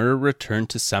 Timur returned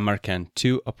to Samarkand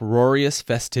to uproarious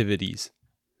festivities.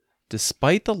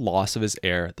 Despite the loss of his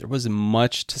heir, there was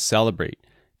much to celebrate,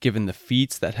 given the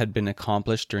feats that had been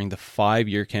accomplished during the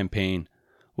 5-year campaign,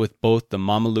 with both the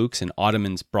Mamelukes and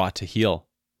Ottomans brought to heel.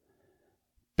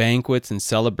 Banquets and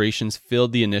celebrations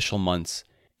filled the initial months,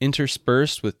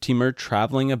 interspersed with Timur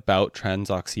traveling about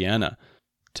Transoxiana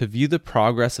to view the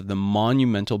progress of the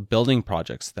monumental building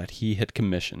projects that he had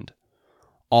commissioned,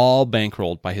 all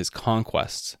bankrolled by his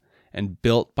conquests and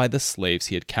built by the slaves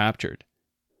he had captured.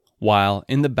 While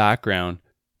in the background,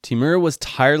 Timur was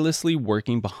tirelessly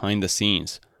working behind the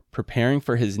scenes, preparing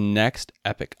for his next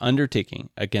epic undertaking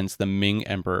against the Ming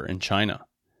Emperor in China.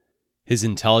 His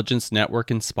intelligence network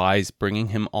and spies bringing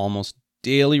him almost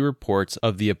daily reports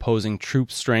of the opposing troop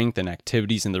strength and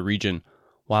activities in the region,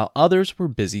 while others were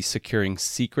busy securing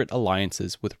secret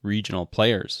alliances with regional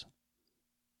players.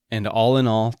 And all in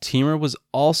all, Timur was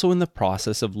also in the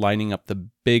process of lining up the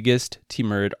biggest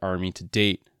Timurid army to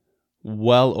date,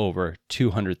 well over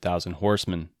 200,000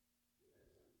 horsemen.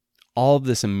 All of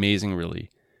this amazing, really,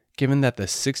 given that the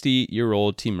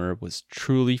 60-year-old Timur was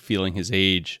truly feeling his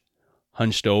age.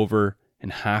 Hunched over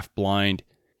and half blind,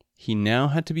 he now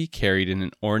had to be carried in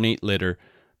an ornate litter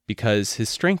because his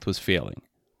strength was failing,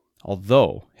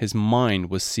 although his mind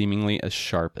was seemingly as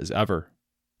sharp as ever.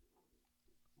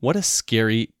 What a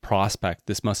scary prospect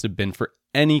this must have been for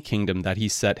any kingdom that he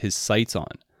set his sights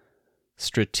on.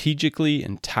 Strategically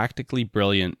and tactically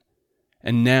brilliant,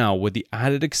 and now with the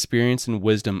added experience and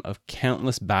wisdom of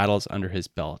countless battles under his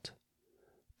belt,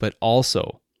 but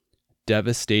also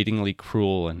devastatingly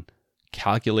cruel and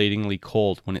calculatingly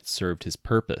cold when it served his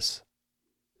purpose.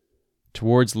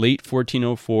 Towards late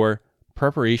 1404,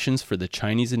 preparations for the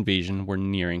Chinese invasion were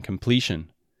nearing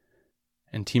completion,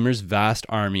 and Timur's vast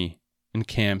army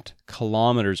encamped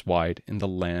kilometers wide in the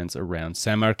lands around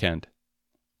Samarkand.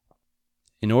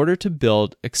 In order to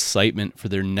build excitement for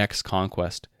their next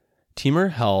conquest, Timur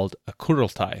held a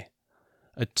Kurultai,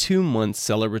 a 2-month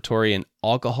celebratory and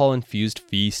alcohol-infused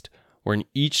feast wherein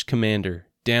each commander,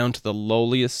 down to the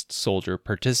lowliest soldier,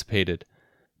 participated,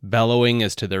 bellowing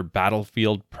as to their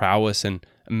battlefield prowess and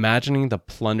imagining the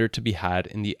plunder to be had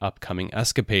in the upcoming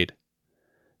escapade.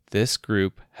 This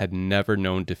group had never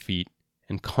known defeat,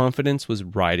 and confidence was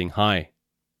riding high.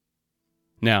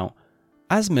 Now,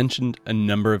 as mentioned a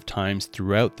number of times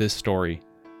throughout this story,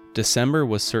 December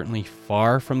was certainly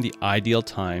far from the ideal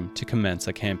time to commence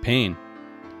a campaign.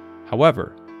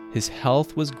 However, his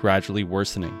health was gradually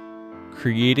worsening,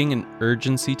 creating an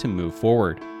urgency to move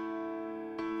forward.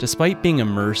 Despite being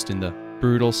immersed in the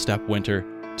brutal steppe winter,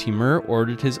 Timur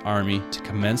ordered his army to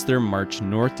commence their march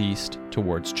northeast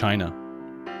towards China.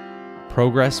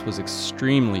 Progress was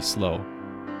extremely slow,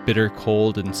 bitter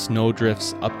cold and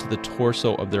snowdrifts up to the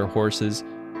torso of their horses,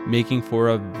 making for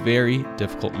a very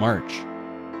difficult march.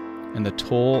 And the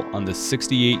toll on the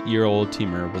 68-year-old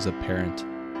Timur was apparent,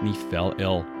 and he fell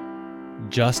ill,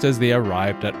 just as they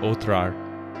arrived at Otrar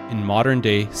in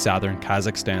modern-day southern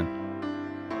Kazakhstan.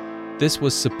 This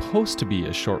was supposed to be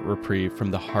a short reprieve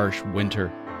from the harsh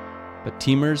winter, but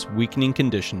Timur's weakening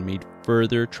condition made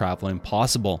further travel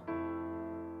impossible.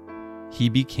 He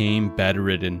became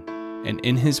bedridden, and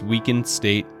in his weakened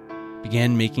state,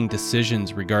 began making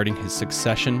decisions regarding his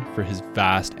succession for his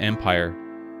vast empire.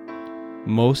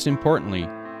 Most importantly,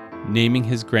 naming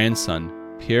his grandson,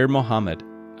 Pir Muhammad,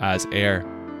 as heir.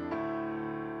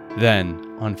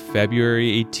 Then, on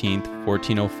February 18,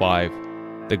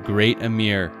 1405, the great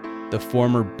Emir, the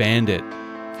former bandit,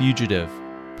 fugitive,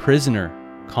 prisoner,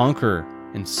 conqueror,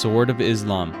 and sword of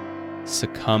Islam,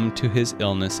 succumbed to his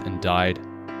illness and died.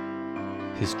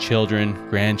 His children,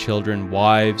 grandchildren,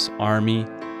 wives, army,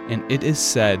 and it is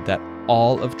said that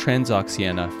all of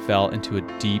Transoxiana fell into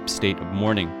a deep state of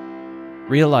mourning,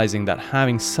 realizing that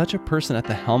having such a person at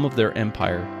the helm of their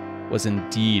empire was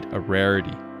indeed a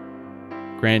rarity.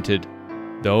 Granted,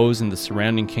 those in the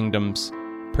surrounding kingdoms,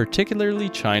 particularly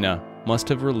China, must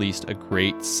have released a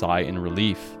great sigh in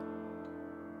relief.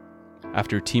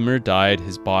 After Timur died,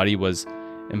 his body was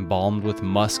embalmed with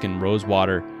musk and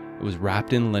rosewater. It was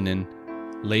wrapped in linen,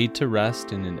 laid to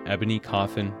rest in an ebony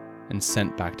coffin, and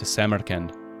sent back to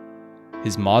Samarkand.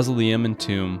 His mausoleum and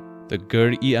tomb, the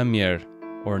Gur-i-Amir,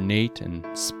 ornate and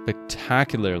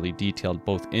spectacularly detailed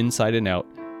both inside and out,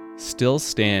 still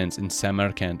stands in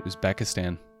Samarkand,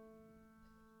 Uzbekistan.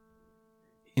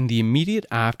 In the immediate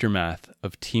aftermath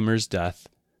of Timur's death,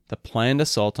 the planned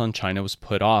assault on China was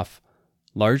put off,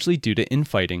 largely due to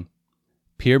infighting.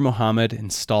 Pir Muhammad,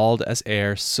 installed as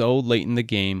heir so late in the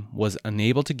game, was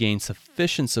unable to gain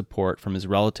sufficient support from his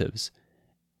relatives,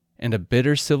 and a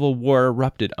bitter civil war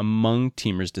erupted among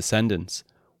Timur's descendants,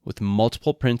 with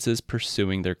multiple princes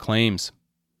pursuing their claims.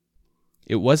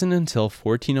 It wasn't until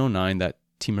 1409 that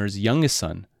Timur's youngest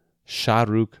son, Shah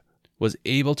Rukh, was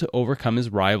able to overcome his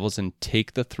rivals and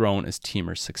take the throne as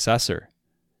Timur's successor.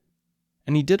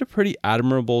 And he did a pretty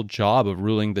admirable job of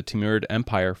ruling the Timurid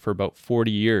Empire for about 40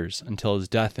 years until his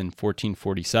death in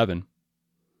 1447.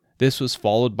 This was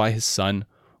followed by his son,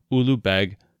 Ulu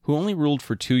Beg, who only ruled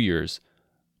for 2 years,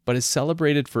 but is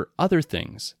celebrated for other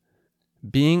things,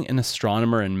 being an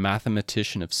astronomer and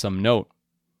mathematician of some note.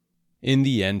 In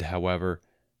the end, however,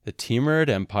 the Timurid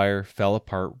Empire fell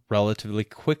apart relatively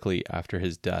quickly after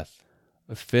his death,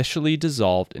 officially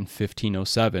dissolved in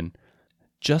 1507,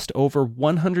 just over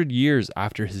 100 years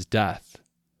after his death.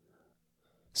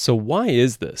 So why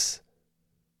is this?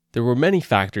 There were many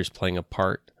factors playing a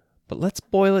part, but let's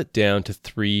boil it down to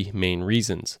 3 main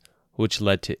reasons, which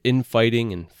led to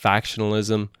infighting and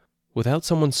factionalism without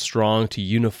someone strong to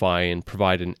unify and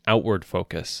provide an outward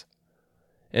focus.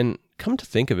 And come to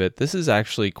think of it, this is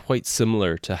actually quite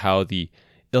similar to how the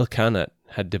Ilkhanate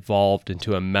had devolved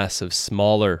into a mess of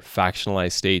smaller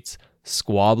factionalized states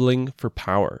squabbling for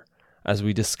power, as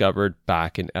we discovered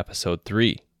back in episode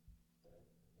 3.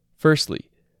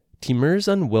 Firstly, Timur's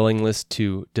unwillingness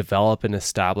to develop and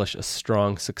establish a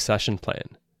strong succession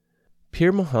plan.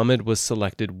 Pir Muhammad was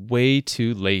selected way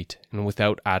too late and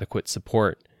without adequate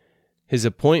support. His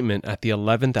appointment at the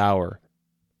 11th hour,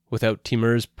 without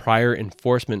Timur's prior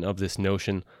enforcement of this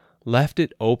notion, left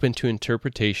it open to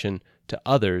interpretation to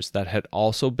others that had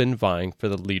also been vying for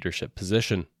the leadership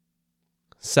position.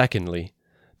 Secondly,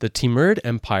 the Timurid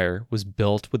Empire was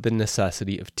built with the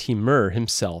necessity of Timur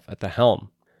himself at the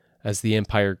helm. As the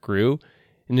empire grew,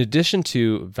 in addition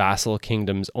to vassal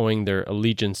kingdoms owing their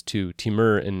allegiance to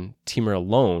Timur and Timur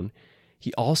alone,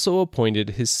 he also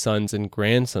appointed his sons and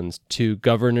grandsons to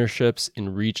governorships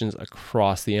in regions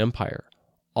across the empire,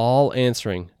 all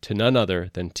answering to none other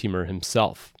than Timur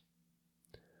himself.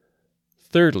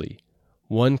 Thirdly,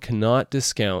 one cannot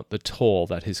discount the toll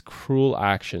that his cruel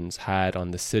actions had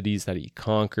on the cities that he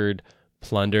conquered,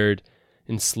 plundered,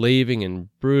 enslaving and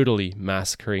brutally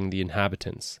massacring the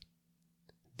inhabitants.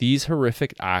 These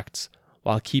horrific acts,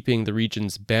 while keeping the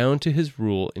regions bound to his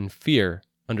rule in fear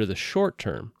under the short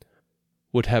term,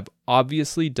 would have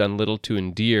obviously done little to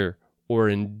endear or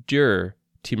endure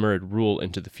Timurid rule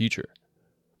into the future.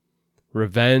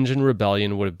 Revenge and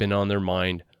rebellion would have been on their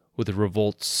mind, with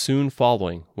revolts soon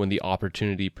following when the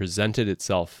opportunity presented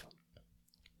itself.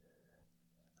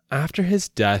 After his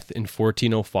death in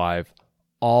 1405,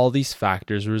 all these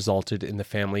factors resulted in the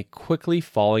family quickly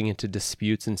falling into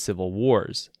disputes and civil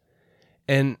wars,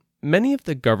 and many of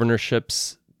the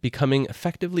governorships becoming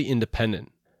effectively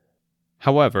independent.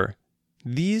 However,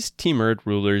 these Timurid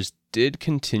rulers did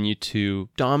continue to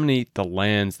dominate the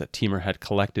lands that Timur had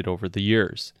collected over the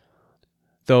years,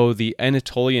 though the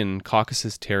Anatolian and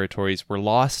Caucasus territories were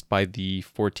lost by the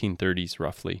 1430s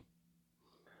roughly.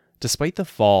 Despite the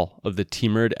fall of the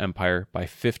Timurid Empire by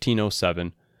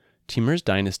 1507, Timur's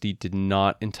dynasty did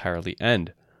not entirely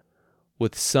end,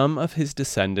 with some of his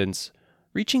descendants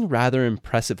reaching rather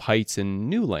impressive heights in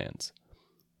new lands.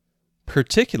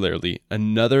 Particularly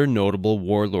another notable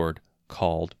warlord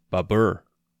called Babur,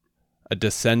 a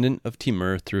descendant of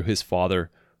Timur through his father,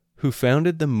 who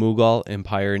founded the Mughal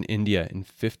Empire in India in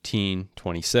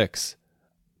 1526,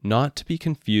 not to be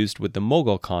confused with the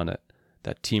Mughal Khanate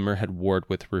that Timur had warred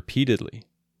with repeatedly.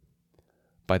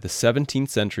 By the 17th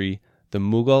century, the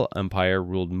Mughal Empire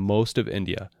ruled most of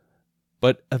India,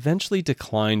 but eventually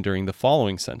declined during the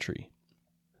following century.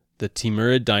 The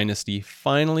Timurid dynasty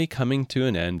finally coming to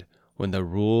an end when the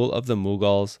rule of the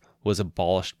Mughals was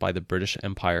abolished by the British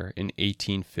Empire in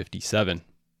 1857.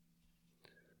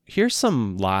 Here's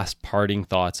some last parting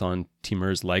thoughts on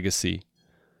Timur's legacy.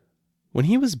 When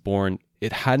he was born,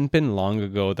 it hadn't been long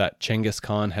ago that Genghis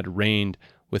Khan had reigned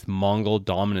with Mongol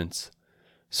dominance.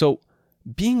 So,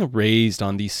 being raised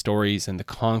on these stories and the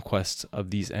conquests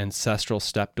of these ancestral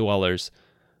steppe dwellers,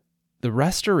 the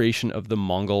restoration of the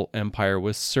Mongol Empire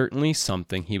was certainly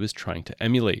something he was trying to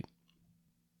emulate.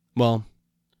 Well,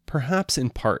 perhaps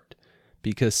in part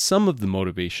because some of the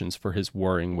motivations for his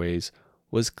warring ways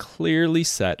was clearly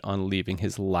set on leaving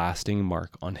his lasting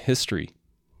mark on history,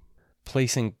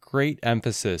 placing great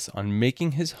emphasis on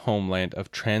making his homeland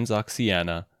of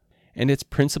Transoxiana and its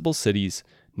principal cities,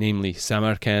 namely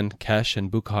Samarkand, Kesh, and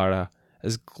Bukhara,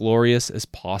 as glorious as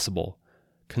possible,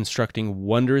 constructing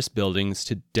wondrous buildings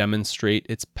to demonstrate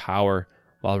its power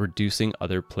while reducing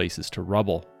other places to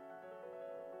rubble.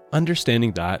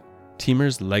 Understanding that,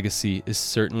 Timur's legacy is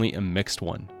certainly a mixed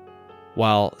one.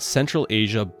 While Central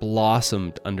Asia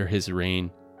blossomed under his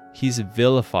reign, he's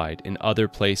vilified in other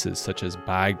places such as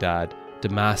Baghdad,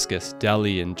 Damascus,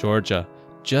 Delhi, and Georgia,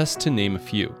 just to name a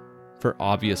few, for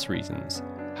obvious reasons,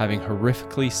 having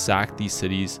horrifically sacked these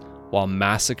cities while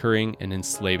massacring and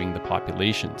enslaving the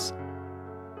populations.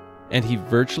 And he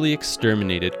virtually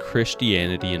exterminated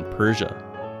Christianity in Persia.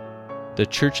 The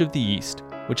Church of the East,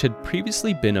 which had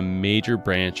previously been a major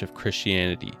branch of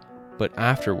Christianity, but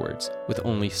afterwards with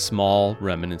only small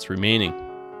remnants remaining.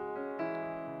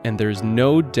 And there's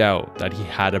no doubt that he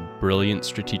had a brilliant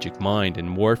strategic mind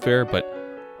in warfare, but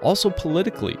also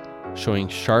politically, showing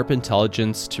sharp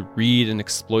intelligence to read and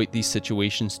exploit these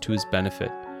situations to his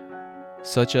benefit,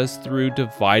 such as through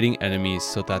dividing enemies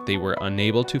so that they were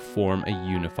unable to form a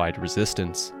unified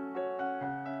resistance.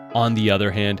 On the other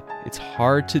hand, it's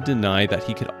hard to deny that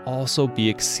he could also be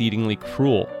exceedingly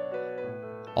cruel,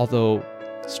 although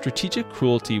strategic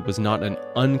cruelty was not an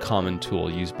uncommon tool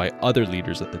used by other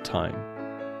leaders at the time.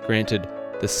 Granted,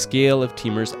 the scale of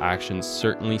Timur's actions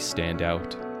certainly stand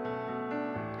out.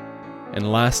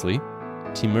 And lastly,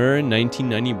 Timur in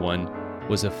 1991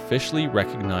 was officially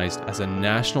recognized as a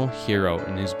national hero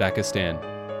in Uzbekistan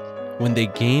when they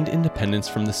gained independence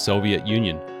from the Soviet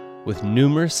Union, with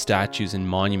numerous statues and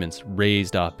monuments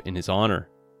raised up in his honor,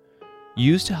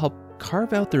 used to help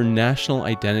carve out their national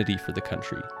identity for the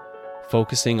country,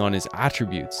 focusing on his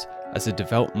attributes as a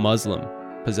devout Muslim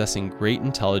possessing great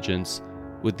intelligence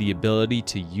with the ability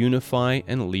to unify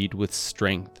and lead with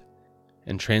strength,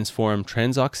 and transform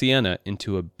Transoxiana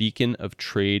into a beacon of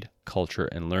trade, culture,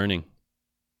 and learning.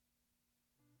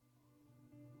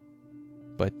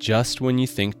 But just when you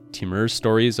think Timur's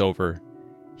story is over,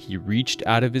 he reached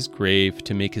out of his grave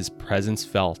to make his presence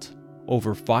felt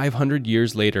over 500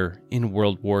 years later in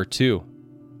World War II.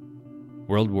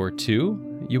 World War II,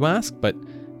 you ask? But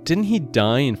didn't he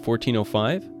die in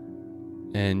 1405?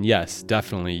 And yes,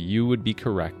 definitely, you would be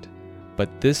correct.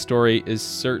 But this story is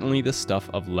certainly the stuff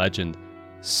of legend,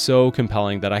 so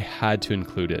compelling that I had to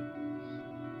include it.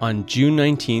 On June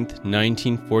 19,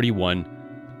 1941,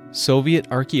 Soviet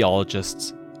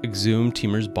archaeologists exhumed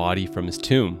Timur's body from his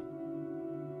tomb.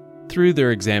 Through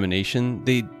their examination,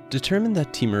 they determined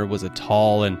that Timur was a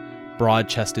tall and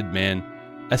broad-chested man,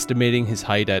 estimating his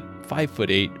height at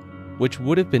 5'8", which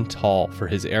would have been tall for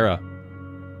his era.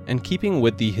 And keeping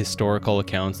with the historical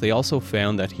accounts, they also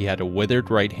found that he had a withered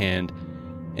right hand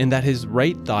and that his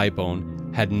right thigh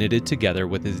bone had knitted together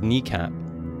with his kneecap,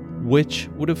 which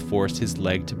would have forced his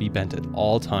leg to be bent at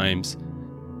all times,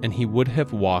 and he would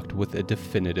have walked with a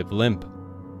definitive limp.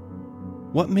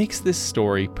 What makes this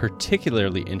story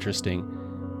particularly interesting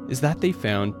is that they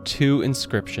found 2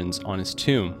 inscriptions on his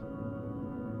tomb.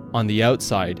 On the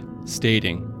outside,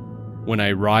 stating, "When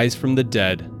I rise from the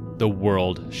dead, the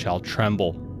world shall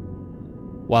tremble,"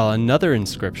 while another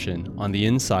inscription on the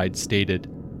inside stated,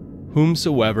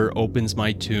 "Whomsoever opens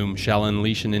my tomb shall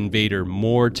unleash an invader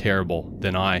more terrible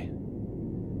than I."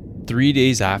 3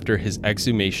 days after his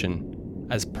exhumation,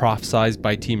 as prophesied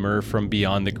by Timur from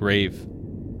beyond the grave,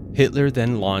 Hitler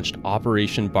then launched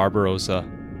Operation Barbarossa,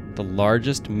 the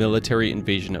largest military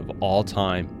invasion of all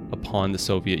time upon the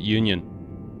Soviet Union.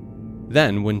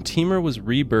 Then, when Timur was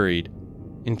reburied,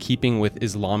 in keeping with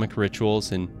Islamic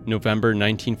rituals in November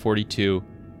 1942,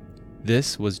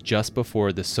 this was just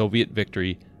before the Soviet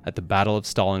victory at the Battle of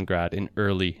Stalingrad in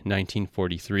early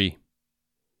 1943.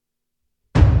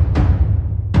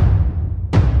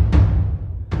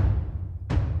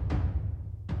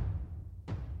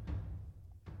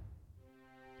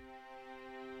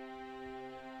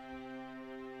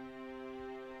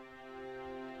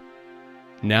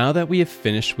 Now that we have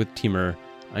finished with Timur,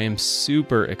 I am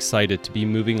super excited to be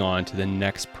moving on to the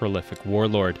next prolific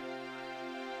warlord.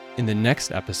 In the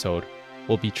next episode,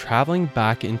 we'll be traveling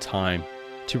back in time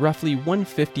to roughly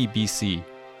 150 BC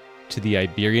to the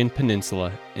Iberian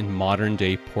Peninsula in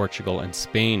modern-day Portugal and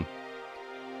Spain,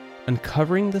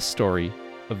 uncovering the story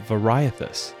of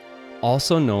Viriathus,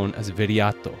 also known as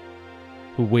Viriato,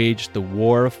 who waged the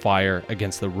War of Fire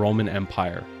against the Roman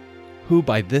Empire, who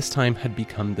by this time had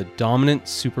become the dominant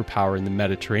superpower in the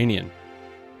Mediterranean,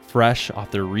 fresh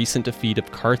off their recent defeat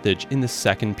of Carthage in the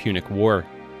Second Punic War.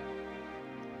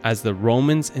 As the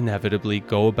Romans inevitably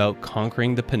go about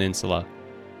conquering the peninsula,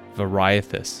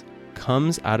 Viriathus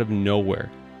comes out of nowhere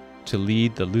to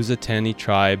lead the Lusitani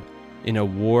tribe in a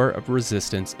war of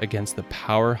resistance against the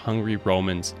power-hungry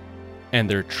Romans and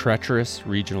their treacherous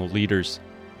regional leaders,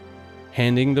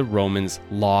 handing the Romans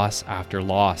loss after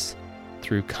loss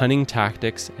through cunning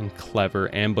tactics and clever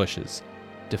ambushes,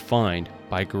 defined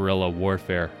by guerrilla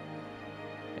warfare.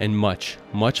 And much,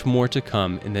 much more to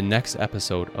come in the next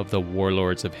episode of the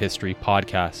Warlords of History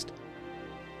podcast.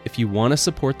 If you want to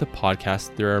support the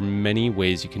podcast, there are many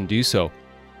ways you can do so.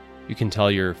 You can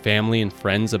tell your family and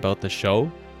friends about the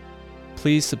show.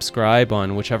 Please subscribe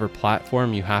on whichever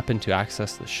platform you happen to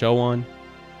access the show on.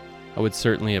 I would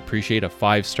certainly appreciate a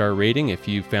 5-star rating if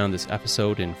you found this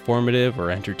episode informative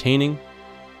or entertaining.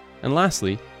 And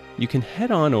lastly, you can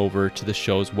head on over to the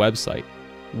show's website,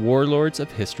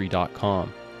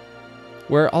 warlordsofhistory.com,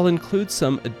 where I'll include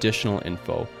some additional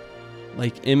info,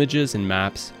 like images and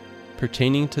maps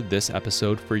pertaining to this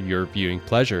episode for your viewing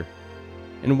pleasure,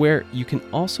 and where you can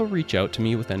also reach out to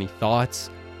me with any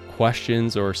thoughts,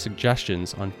 questions, or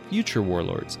suggestions on future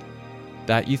warlords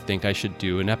that you think I should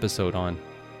do an episode on.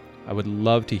 I would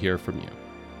love to hear from you.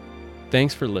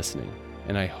 Thanks for listening,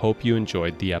 and I hope you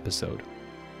enjoyed the episode.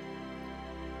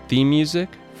 Theme music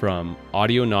from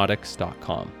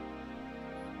audionautics.com.